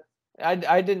 it's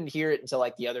I didn't hear it until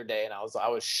like the other day, and I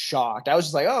was shocked. I was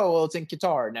just like, oh well, it's in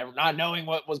Qatar, never not knowing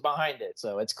what was behind it.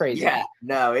 So it's crazy. Yeah,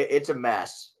 no, it's a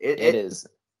mess. It is.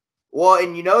 Well,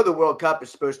 and you know the World Cup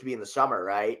is supposed to be in the summer,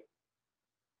 right?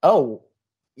 Oh.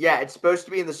 Yeah, it's supposed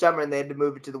to be in the summer, and they had to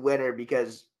move it to the winter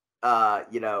because,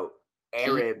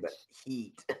 Arab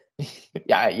heat.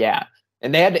 Yeah.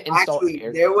 And they had to install. Actually,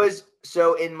 there was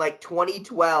in like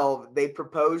 2012, they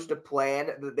proposed a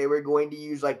plan that they were going to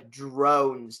use like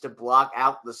drones to block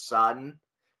out the sun,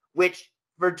 which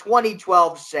for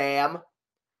 2012, Sam,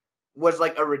 was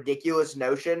like a ridiculous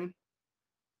notion.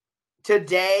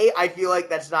 Today, I feel like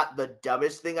that's not the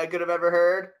dumbest thing I could have ever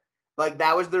heard. Like,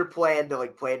 that was their plan to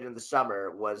like play it in the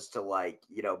summer, was to like,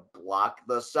 block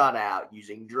the sun out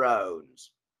using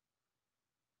drones.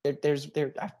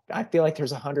 I feel like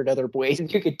there's 100 other ways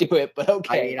you could do it, but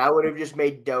okay. I mean, I would have just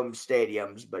made dome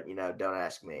stadiums, but don't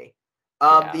ask me.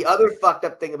 The other fucked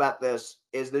up thing about this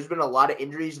is there's been a lot of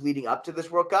injuries leading up to this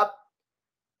World Cup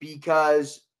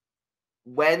because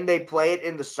when they play it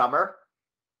in the summer,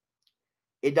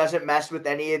 it doesn't mess with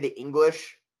any of the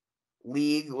English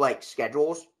league like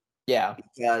schedules. Yeah.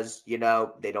 Because,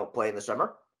 they don't play in the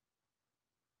summer.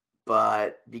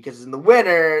 But because in the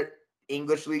winter,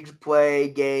 English leagues play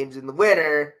games in the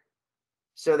winter,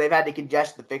 so they've had to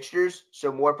congest the fixtures.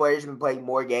 So more players have been playing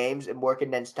more games in more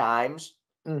condensed times.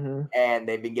 Mm-hmm. And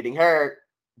they've been getting hurt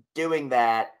doing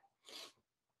that.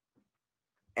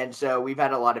 And so we've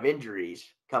had a lot of injuries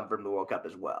come from the World Cup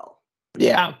as well.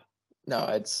 Yeah. No,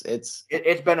 it's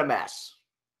been a mess.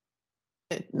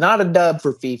 Not a dub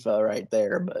for FIFA right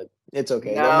there, but it's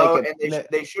okay. No,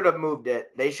 they should have moved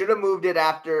it. They should have moved it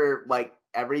after like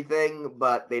everything,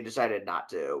 but they decided not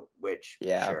to, which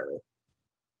sure.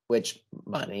 Which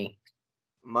money.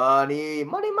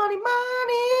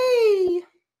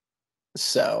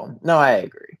 So, no, I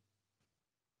agree.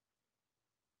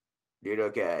 Dude,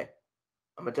 okay.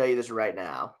 I'm going to tell you this right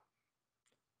now.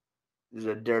 This is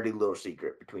a dirty little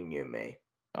secret between you and me.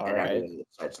 All and right. everyone that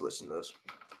decides to listen to this.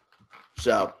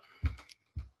 So,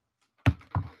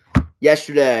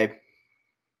 yesterday,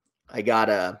 I got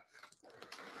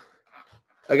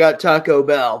Taco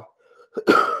Bell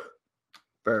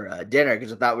for dinner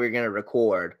because I thought we were going to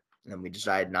record, and then we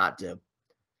decided not to.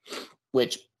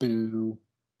 Which, boo.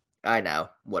 I know,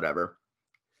 whatever.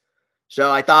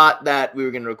 So I thought that we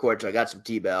were going to record, so I got some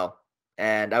T-Bell,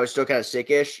 and I was still kind of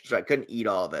sickish, so I couldn't eat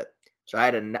all of it. So I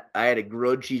had a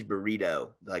grilled cheese burrito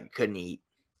that I couldn't eat.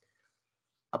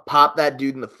 I popped that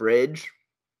dude in the fridge.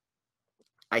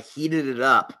 I heated it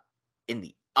up in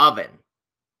the oven.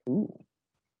 Ooh.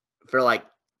 For like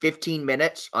 15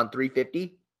 minutes on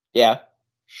 350. Yeah.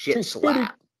 Shit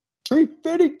slapped.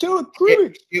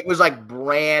 350. It was like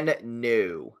brand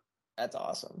new. That's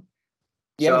awesome.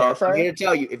 So I'm going to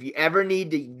tell you, if you ever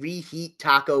need to reheat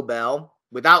Taco Bell,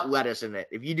 without lettuce in it.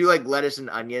 If you do like lettuce and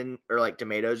onion or like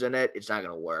tomatoes in it, it's not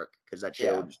gonna work because that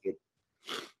shit will just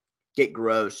get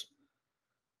gross.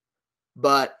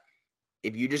 But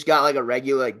if you just got like a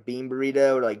regular like bean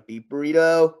burrito or like beef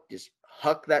burrito, just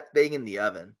huck that thing in the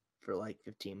oven for like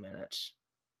 15 minutes.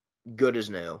 Good as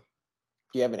new.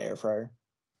 Do you have an air fryer?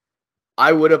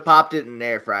 I would have popped it in an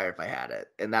air fryer if I had it,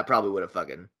 and that probably would have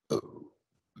sexitized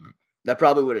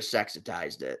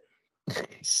it.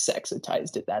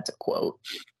 Sexitized it. That's a quote.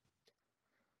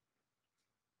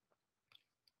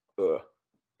 Ugh.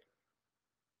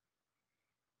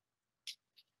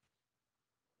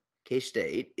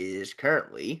 K-State is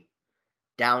currently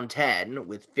down 10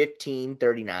 with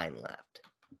 15:39 left.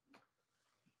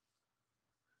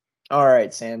 All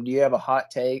right, Sam. Do you have a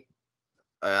hot take?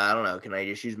 I don't know. Can I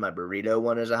just use my burrito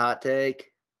one as a hot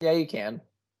take? Yeah, you can.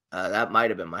 That might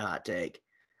have been my hot take.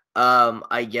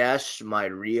 I guess my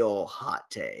real hot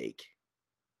take.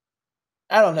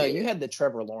 I don't know. You had the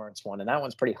Trevor Lawrence one, and that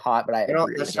one's pretty hot, but I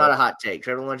agree. That's not a hot take.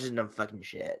 Trevor Lawrence isn't no fucking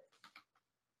shit.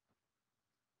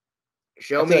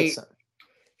 Show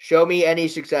me any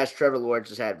success Trevor Lawrence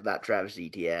has had without Travis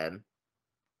Etienne.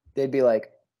 They'd be like,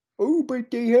 oh,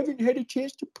 but they haven't had a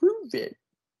chance to prove it.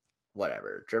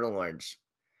 Whatever. Trevor Lawrence.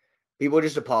 People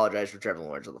just apologize for Trevor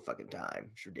Lawrence all the fucking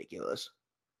time. It's ridiculous.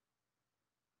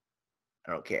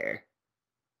 I don't care.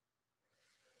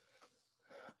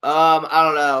 I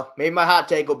don't know. Maybe my hot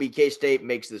take will be K-State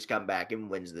makes this comeback and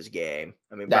wins this game.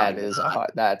 I mean, that's a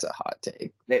hot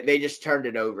take. They just turned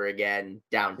it over again,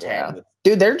 down 10.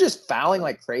 Dude, they're just fouling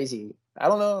like crazy. I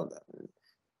don't know.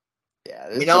 Yeah,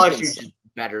 I mean, LSU's just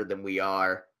better than we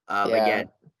are. Again,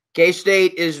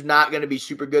 K-State is not going to be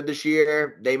super good this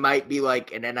year. They might be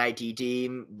like an NIT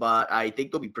team, but I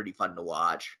think they'll be pretty fun to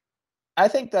watch. I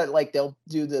think that like they'll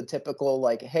do the typical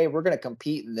like, hey, we're going to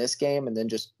compete in this game and then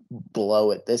just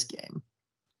blow it this game.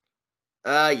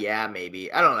 Yeah,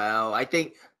 maybe. I don't know. I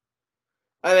think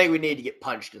we need to get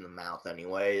punched in the mouth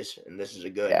anyways, and this is a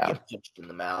good get punched in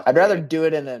the mouth. I'd rather do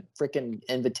it in a freaking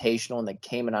invitational in the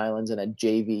Cayman Islands in a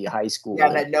JV high school.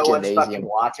 Yeah, that no one's fucking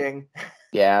watching.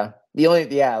 Yeah.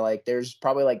 Like there's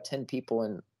probably like 10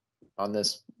 people on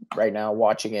this right now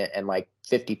watching it and like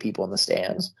 50 people in the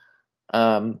stands.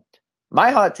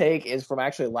 My hot take is from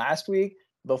actually last week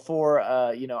before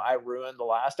I ruined the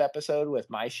last episode with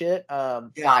my shit.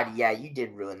 God, yeah, you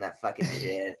did ruin that fucking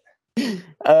shit.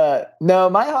 No,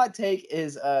 my hot take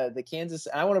is the Kansas.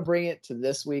 I want to bring it to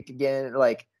this week again.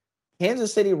 Like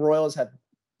Kansas City Royals have,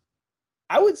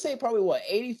 I would say probably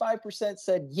 85%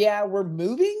 said, yeah, we're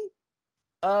moving.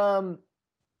 And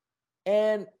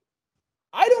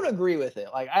I don't agree with it.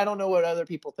 Like, I don't know what other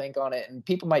people think on it. And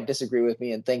people might disagree with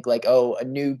me and think like, oh, a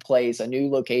new place, a new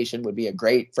location would be a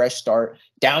great fresh start.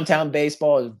 Downtown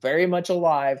baseball is very much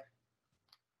alive.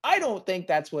 I don't think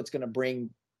that's what's going to bring,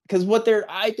 because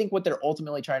I think what they're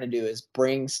ultimately trying to do is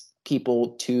bring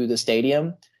people to the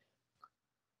stadium.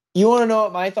 You want to know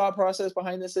what my thought process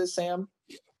behind this is, Sam?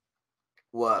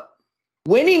 What?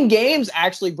 Winning games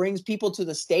actually brings people to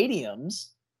the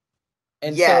stadiums.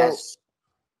 And yes.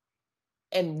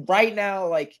 And right now,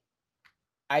 like,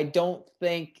 I don't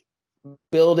think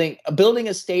building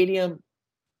a stadium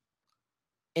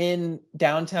in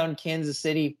downtown Kansas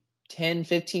City 10,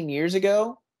 15 years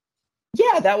ago,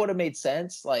 yeah, that would have made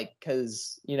sense. Like,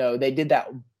 because, they did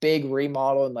that big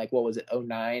remodel in like, what was it,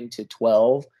 09 to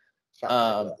 12.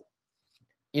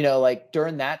 Like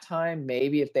during that time,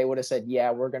 maybe if they would have said,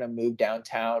 yeah, we're going to move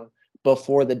downtown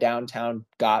before the downtown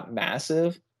got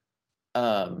massive.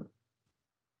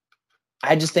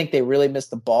 I just think they really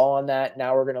missed the ball on that.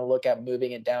 Now we're going to look at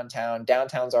moving it downtown.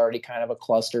 Downtown's already kind of a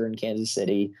cluster in Kansas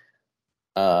City.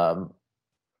 I'm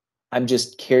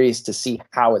just curious to see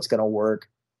how it's going to work.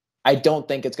 I don't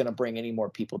think it's going to bring any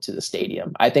more people to the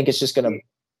stadium. I think it's just going to.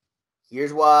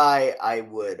 Here's why I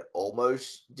would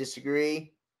almost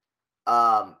disagree.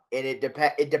 And it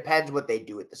depends what they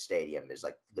do at the stadium is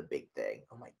like the big thing.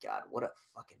 Oh my God, what a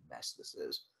fucking mess this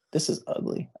is. This is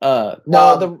ugly.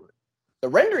 No, the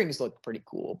renderings look pretty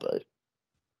cool, but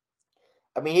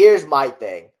I mean, here's my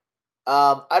thing.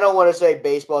 I don't want to say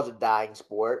baseball is a dying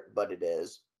sport, but it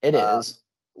is. It is.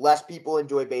 Less people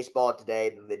enjoy baseball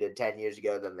today than they did 10 years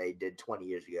ago, than they did 20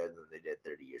 years ago, than they did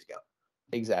 30 years ago.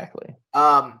 Exactly.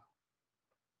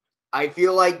 I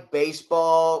feel like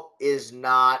baseball is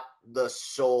not the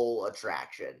sole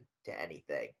attraction to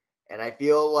anything. And I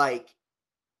feel like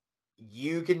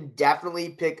you can definitely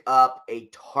pick up a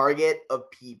target of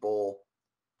people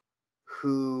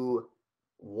who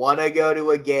want to go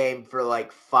to a game for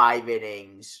like 5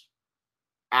 innings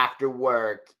after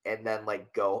work and then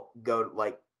like go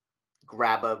like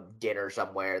grab a dinner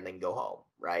somewhere and then go home,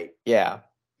 right? Yeah.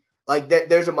 Like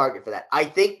there's a market for that. I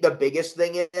think the biggest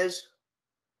thing is,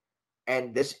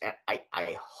 and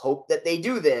I hope that they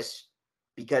do this,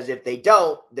 because if they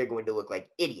don't, they're going to look like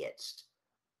idiots.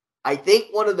 I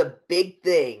think one of the big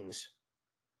things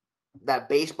that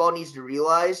baseball needs to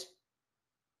realize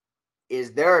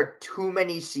is there are too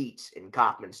many seats in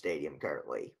Kauffman Stadium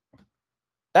currently.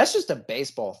 That's just a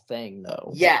baseball thing,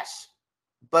 though. Yes.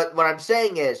 But what I'm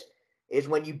saying is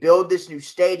when you build this new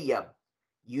stadium,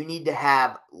 you need to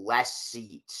have less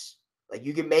seats. Like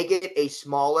you can make it a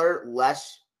smaller,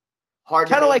 less hard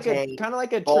to maintain, kind of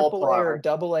like a ballpark. AAA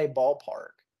or AA ballpark.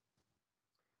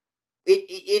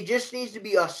 It just needs to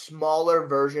be a smaller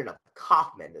version of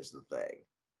Kauffman is the thing.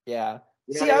 Yeah.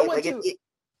 You know See, what I mean?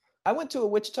 I went to a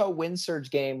Wichita Wind Surge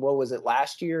game. What was it,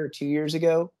 last year or 2 years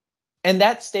ago? And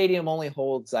that stadium only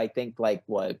holds, I think, like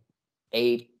what,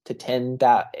 8 to 10.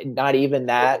 Not even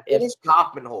that. What does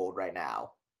Kauffman hold right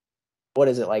now? What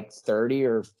is it, like 30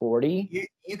 or 40?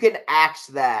 You can axe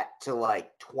that to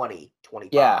like 20, 25.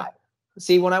 Yeah.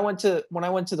 See, when I went to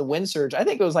the Wind Surge, I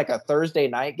think it was like a Thursday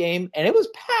night game, and it was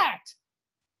packed.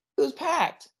 It was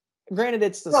packed. Granted,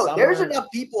 it's the summer. There's enough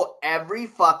people every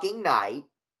fucking night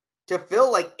to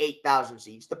fill like 8,000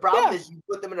 seats. The problem is you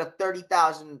put them in a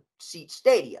 30,000 seat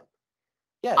stadium.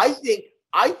 Yes.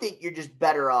 I think you're just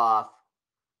better off.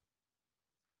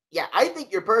 Yeah, I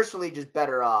think you're personally just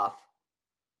better off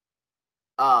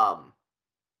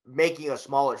making a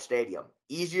smaller stadium.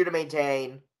 Easier to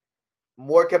maintain,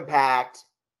 more compact,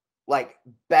 like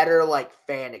better like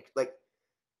like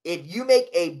if you make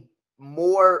a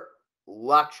more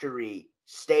luxury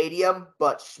stadium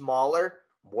but smaller,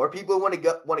 more people want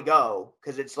to go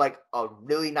because it's like a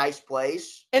really nice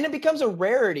place. And it becomes a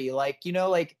rarity. Like,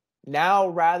 like now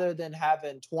rather than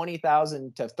having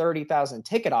 20,000 to 30,000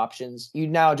 ticket options, you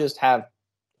now just have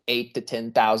 8 to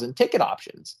 10,000 ticket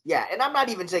options. Yeah, and I'm not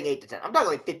even saying 8 to 10. I'm talking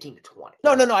like 15 to 20.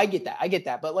 No, I get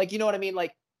that. But like, you know what I mean?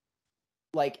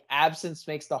 Like absence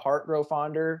makes the heart grow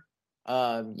fonder.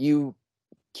 You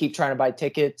keep trying to buy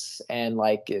tickets and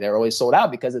like they're always sold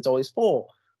out because it's always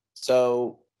full.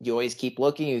 So you always keep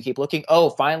looking. Oh,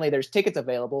 finally there's tickets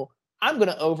available. I'm going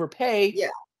to overpay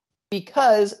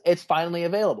because it's finally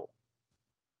available.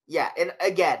 Yeah, and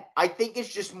again, I think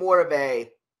it's just more of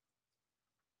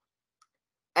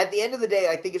at the end of the day,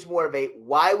 I think it's more of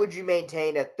why would you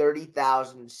maintain a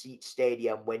 30,000 seat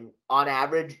stadium when on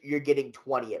average you're getting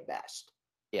 20 at best?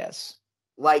 Yes.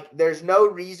 Like there's no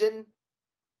reason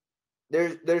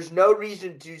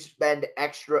to spend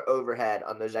extra overhead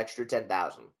on those extra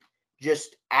 10,000.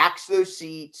 Just axe those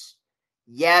seats.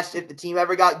 Yes, if the team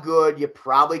ever got good, you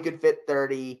probably could fit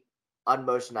 30 on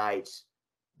most nights.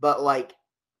 But like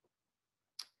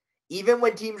even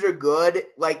when teams are good,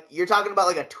 like you're talking about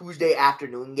like a Tuesday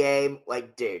afternoon game,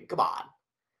 like dude, come on.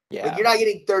 Yeah. Like you're not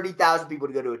getting 30,000 people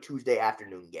to go to a Tuesday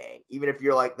afternoon game, even if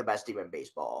you're like the best team in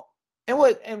baseball. And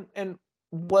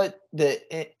what the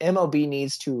MLB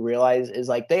needs to realize is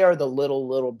like they are the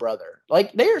little brother.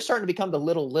 Like they are starting to become the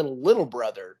little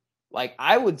brother. Like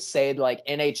I would say like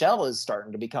NHL is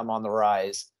starting to become on the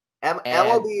rise.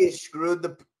 MLB is screwed.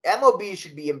 The MLB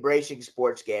should be embracing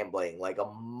sports gambling like a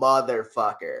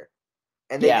motherfucker.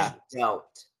 And they just don't.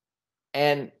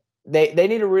 And they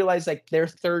need to realize like their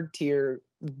third tier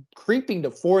creeping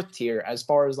to fourth tier as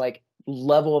far as like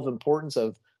level of importance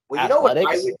of Well, you athletics. know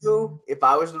what I would do if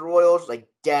I was the Royals? Like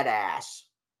dead ass.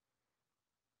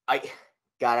 God,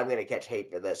 I'm gonna catch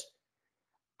hate for this.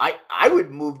 I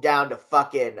would move down to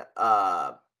fucking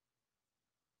I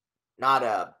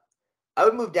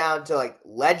would move down to like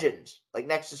Legends, like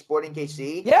next to Sporting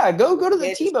KC. Yeah, go to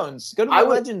the T-Bones. Go to the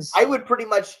Legends. I would pretty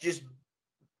much just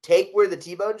take where the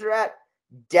T-Bones are at,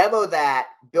 demo that,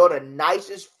 build a nice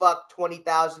as fuck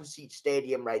 20,000 seat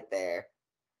stadium right there,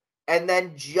 and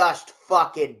then just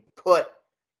fucking put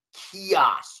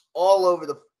kiosks all over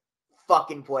the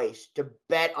fucking place to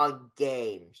bet on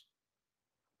games.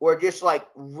 Or just like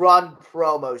run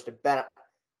promos to bet.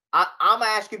 I'm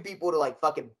asking people to like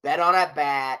fucking bet on at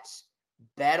bats,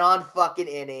 bet on fucking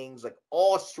innings, like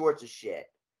all sorts of shit.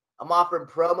 I'm offering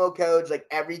promo codes like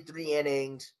every 3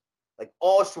 innings, like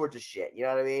all sorts of shit. You know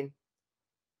what I mean?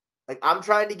 Like I'm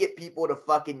trying to get people to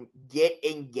fucking get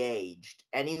engaged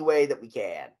any way that we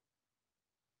can.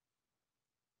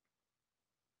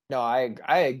 No, I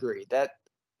agree that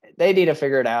they need to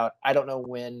figure it out. I don't know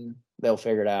when they'll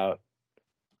figure it out.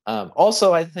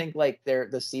 Also, I think like the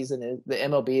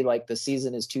MLB, like the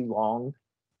season is too long.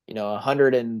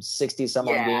 160 some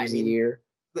odd games a year.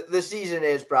 The season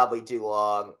is probably too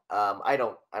long. I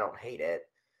don't hate it.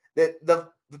 The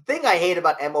thing I hate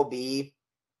about MLB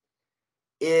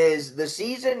is the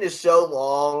season is so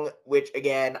long, which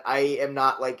again, I am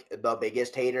not like the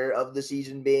biggest hater of the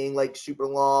season being like super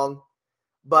long,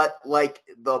 but like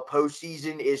the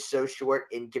postseason is so short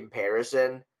in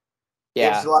comparison.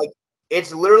 Yeah.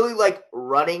 It's literally like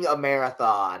running a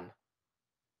marathon,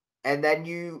 and then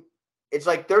it's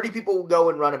like 30 people will go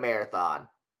and run a marathon,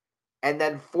 and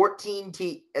then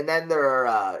and then there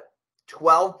are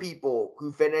 12 people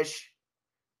who finish.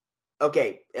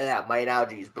 Okay, yeah, my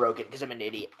analogy is broken because I'm an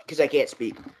idiot because I can't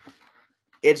speak.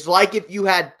 It's like if you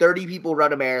had 30 people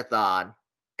run a marathon,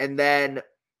 and then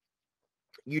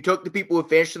you took the people who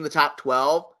finished in the top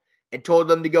 12 and told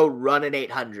them to go run an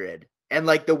 800. And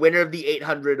like the winner of the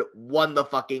 800 won the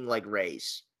fucking like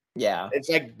race. Yeah. It's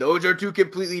like those are two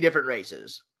completely different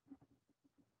races.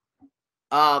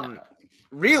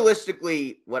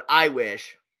 Realistically, what I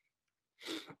wish,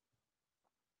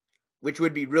 which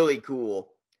would be really cool,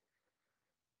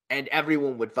 and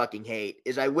everyone would fucking hate,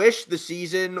 is I wish the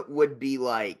season would be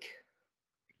like,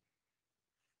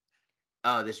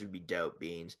 oh, this would be dope,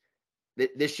 Beans.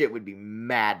 This shit would be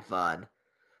mad fun.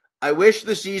 I wish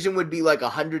the season would be like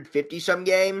 150 some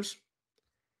games.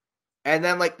 And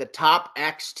then like the top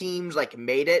X teams like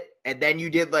made it. And then you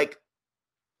did like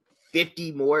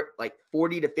 50 more, like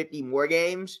 40 to 50 more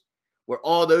games where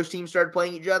all those teams started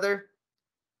playing each other.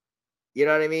 You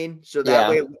know what I mean? So that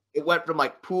way it went from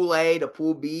like pool A to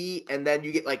pool B. And then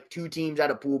you get like two teams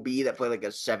out of pool B that play like a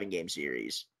 7-game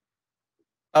series.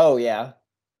 Oh, yeah.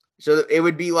 So it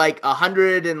would be like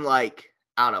 100 and like,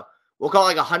 I don't know, we'll call it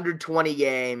like 120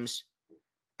 games.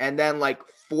 And then like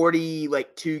 40,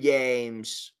 like 2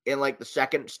 games in like the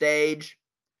second stage,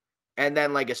 and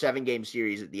then like a 7-game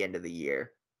series at the end of the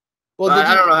year. Well, but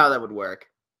I don't know how that would work.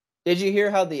 Did you hear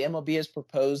how the MLB has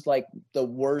proposed like the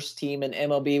worst team in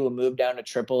MLB will move down to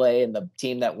AAA, and the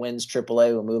team that wins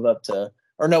AAA will move up to?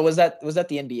 Or no, was that the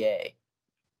NBA?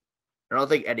 I don't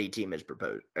think any team has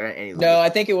proposed. No, I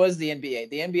think it was the NBA.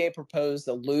 The NBA proposed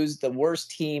the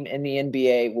worst team in the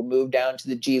NBA will move down to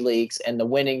the G Leagues, and the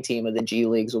winning team of the G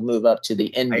Leagues will move up to the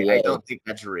NBA. I don't think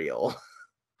that's real.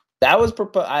 That was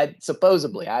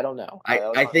supposedly. I don't know.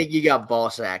 I think you got ball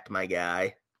sacked, my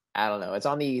guy. I don't know. It's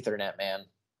on the Ethernet, man.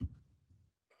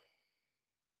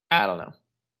 I don't know.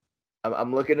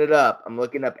 I'm looking it up. I'm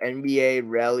looking up NBA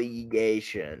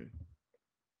relegation.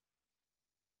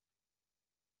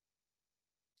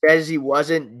 Says he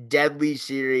wasn't deadly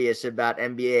serious about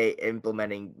NBA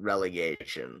implementing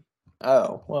relegation.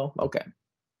 Oh, well, okay.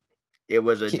 It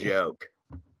was a joke.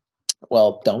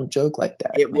 Well, don't joke like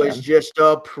that. It was just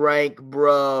a prank,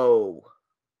 bro.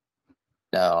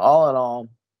 No, all in all,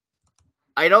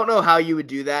 I don't know how you would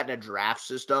do that in a draft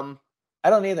system. I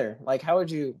don't either. Like, how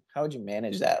would you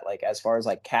manage that? Like, as far as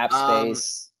like cap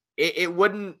space, it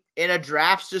wouldn't in a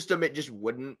draft system. It just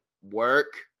wouldn't work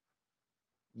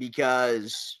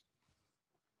because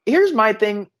here's my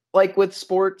thing. Like with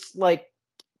sports, like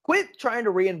quit trying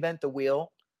to reinvent the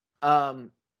wheel.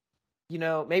 You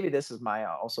know, maybe this is my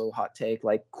also hot take.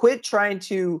 Like, quit trying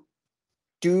to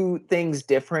do things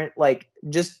different. Like,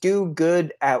 just do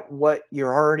good at what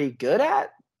you're already good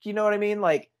at. You know what I mean?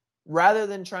 Like, rather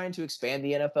than trying to expand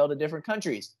the NFL to different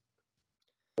countries,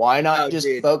 why not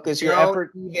focus your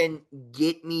effort? Even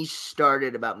get me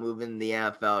started about moving the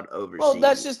NFL overseas. Well,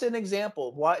 that's just an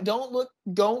example. Why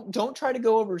don't try to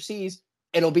go overseas.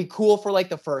 It'll be cool for like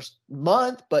the first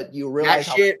month, but you realize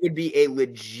that shit would be a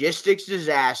logistics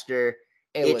disaster.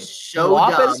 It's so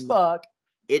dumb as fuck.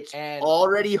 It's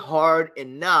already hard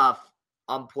enough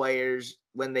on players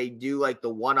when they do like the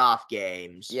one-off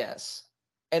games. Yes.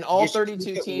 And all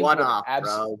 32 teams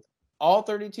all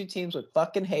 32 teams would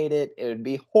fucking hate it. It would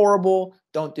be horrible.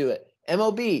 Don't do it.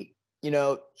 MLB, you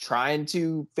know, trying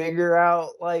to figure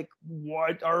out like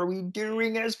what are we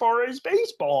doing as far as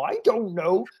baseball? I don't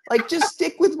know. Like, just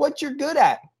stick with what you're good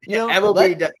at. You know,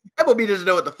 MLB doesn't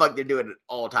know what the fuck they're doing at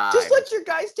all times. Just let your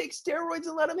guys take steroids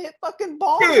and let them hit fucking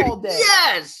balls all day.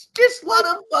 Yes, just let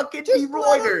them fucking be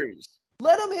Reuters.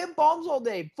 Let them hit bombs all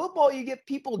day. Football, you get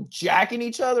people jacking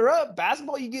each other up.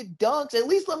 Basketball, you get dunks. At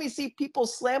least let me see people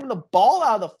slamming the ball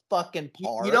out of the fucking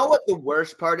park. You know what the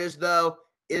worst part is, though?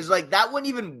 Is like that wouldn't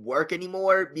even work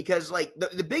anymore because like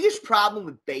the biggest problem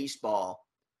with baseball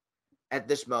at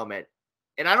this moment,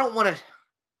 and I don't want to,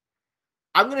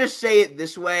 I'm going to say it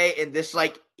this way, and this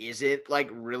like isn't like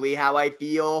really how I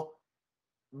feel,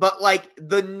 but like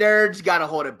the nerds got a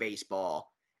hold of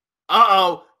baseball.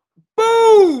 Uh-oh.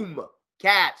 Boom!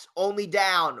 Cats only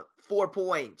down 4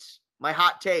 points. My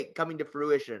hot take coming to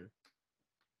fruition.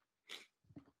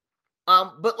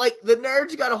 But like the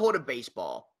nerds got a hold of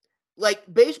baseball. Like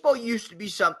baseball used to be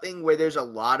something where there's a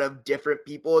lot of different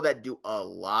people that do a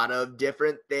lot of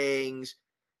different things.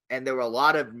 and there were a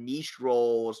lot of niche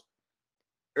roles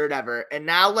or whatever. And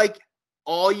now, like,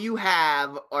 all you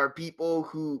have are people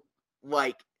who,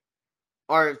 like,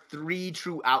 are 3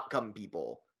 true outcome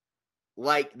people.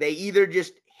 Like, they either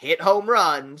just hit home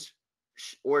runs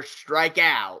or strike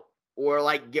out or,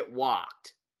 like, get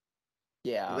walked.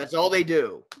 Yeah. That's all they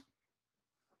do.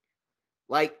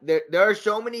 Like, there are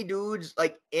so many dudes,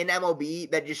 like, in MLB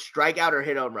that just strike out or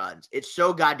hit home runs. It's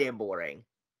so goddamn boring.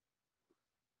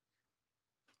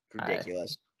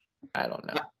 Ridiculous. I don't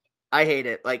know. I hate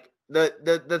it. Like,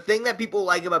 the thing that people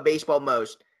like about baseball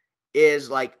most is,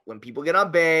 like, when people get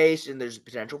on base and there's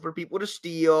potential for people to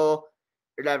steal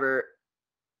or whatever.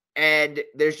 And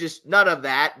there's just none of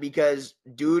that because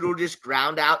dude will just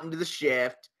ground out into the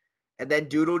shift. And then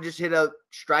dude will just hit a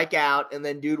strikeout. And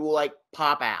then dude will, like,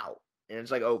 pop out. And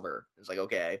it's, like, over. It's like,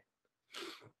 okay.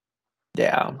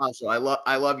 Yeah. Also, I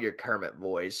love your Kermit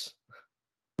voice.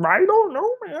 I don't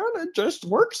know, man. It just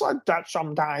works like that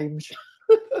sometimes.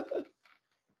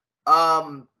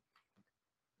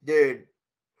 Dude.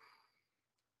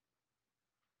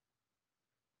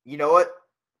 You know what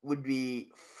would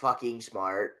be fucking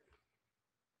smart?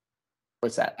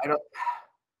 What's that?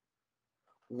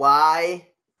 Why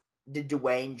did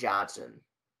Dwayne Johnson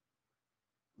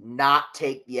not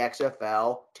take the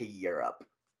XFL to Europe?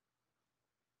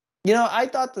 You know, I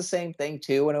thought the same thing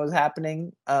too when it was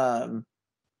happening. Bro,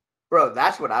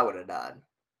 that's what I would have done.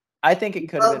 I think it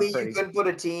could have been You pretty. couldn't put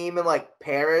a team in, like,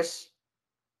 Paris,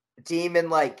 a team in,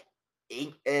 like,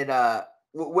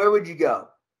 where would you go?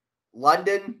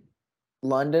 London,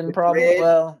 London, probably. Madrid?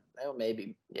 Well,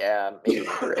 maybe. Yeah, maybe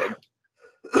Madrid.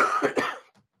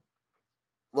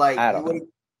 Like, I you don't know.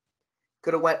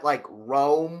 could have went, like,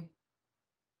 Rome,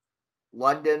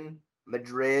 London,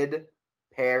 Madrid,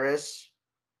 Paris.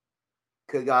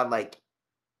 Could have gone, like,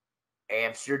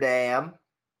 Amsterdam.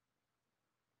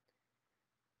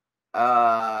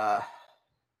 Yeah,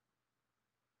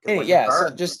 so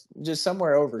just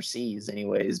somewhere overseas,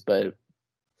 anyways. But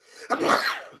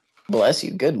bless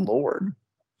you, good lord.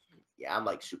 Yeah, I'm,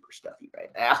 like, super stuffy right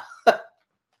now.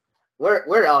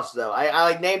 Where else though? I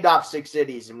like named off 6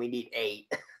 cities and we need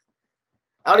 8.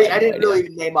 I didn't really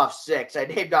even name off 6. I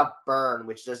named off Bern,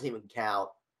 which doesn't even count.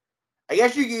 I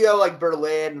guess you could go, like,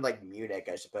 Berlin and, like, Munich,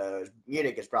 I suppose.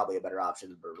 Munich is probably a better option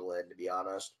than Berlin, to be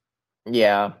honest.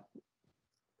 Yeah.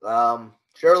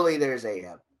 Surely there's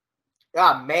a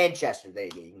Manchester. There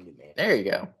you go. You can do Manchester. There you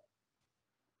go.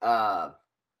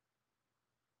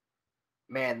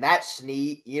 Man, that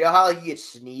sneeze. You know how, like, you get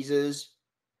sneezes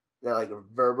that, like,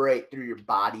 reverberate through your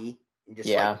body and just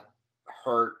like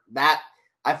hurt? That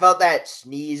I felt that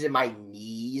sneeze in my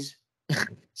knees.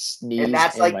 Sneeze, and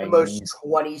that's like the most knees.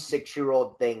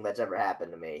 26-year-old thing that's ever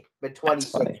happened to me. Been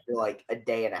 26 for like a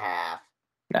day and a half.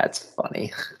 That's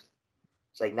funny.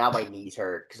 It's like now my knees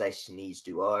hurt because I sneezed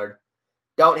too hard.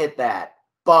 Don't hit that.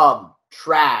 Bum.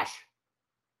 Trash.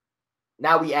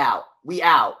 Now we out. We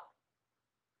out.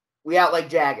 We out like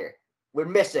Jagger. We're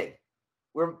missing.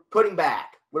 We're putting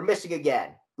back. We're missing again.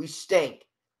 We stink.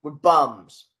 We're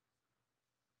bums.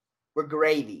 We're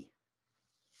gravy.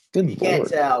 Good You can't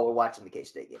tell we're watching the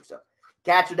K-State game. So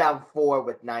Cats are down 4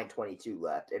 with 9:22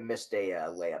 left and missed a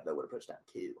layup that would have pushed down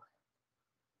 2.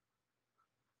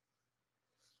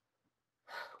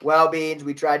 Well, Beans,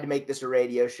 we tried to make this a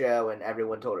radio show and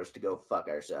everyone told us to go fuck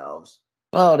ourselves.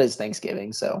 Well, it is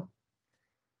Thanksgiving, so.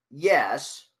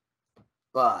 Yes,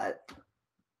 but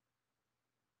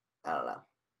I don't know.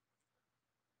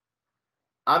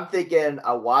 I'm thinking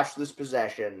I'll watch this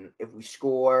possession. If we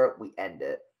score, we end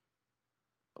it.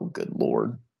 Oh, good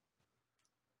lord.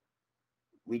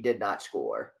 We did not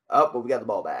score. Oh, but we got the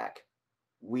ball back.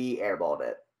 We airballed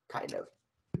it, kind of.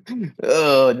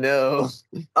 Oh, no.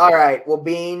 All right. Well,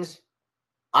 Beans,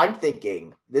 I'm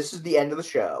thinking this is the end of the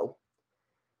show.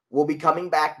 We'll be coming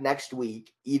back next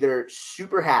week, either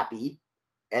super happy,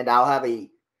 and I'll have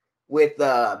with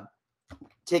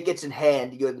tickets in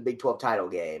hand to go to the Big 12 title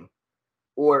game,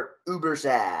 or uber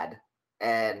sad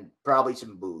and probably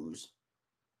some booze.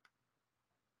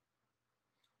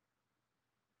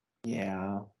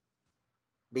 Yeah.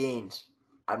 Beans,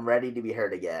 I'm ready to be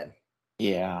heard again.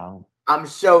 Yeah. I'm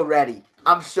so ready.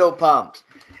 I'm so pumped.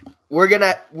 We're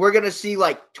gonna see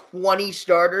like 20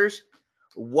 starters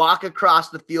walk across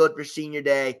the field for senior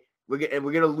day. We're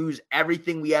gonna lose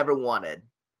everything we ever wanted.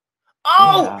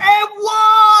 Oh,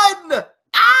 and one!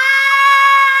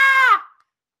 Ah!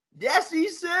 Jesse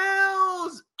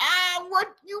Sills! Ah, what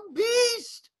you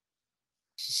beast!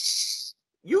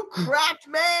 You cracked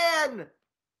man!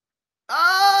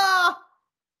 Ah!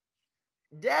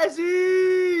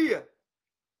 Desi!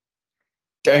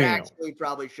 Damn. That actually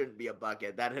probably shouldn't be a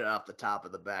bucket. That hit off the top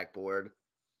of the backboard.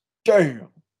 Damn.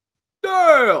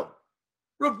 Damn!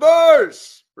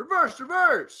 Reverse!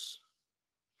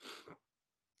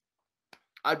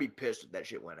 I'd be pissed if that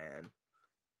shit went in.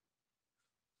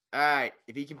 Alright,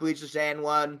 if he completes the and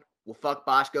one, we'll fuck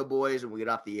Bosco Boys and we'll get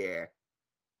off the air.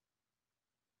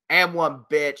 And one,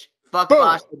 bitch. Fuck Boom.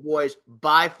 Bosco Boys.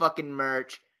 Buy fucking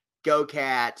merch. Go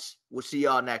Cats. We'll see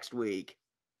y'all next week.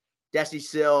 Desi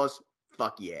Sills,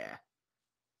 fuck yeah.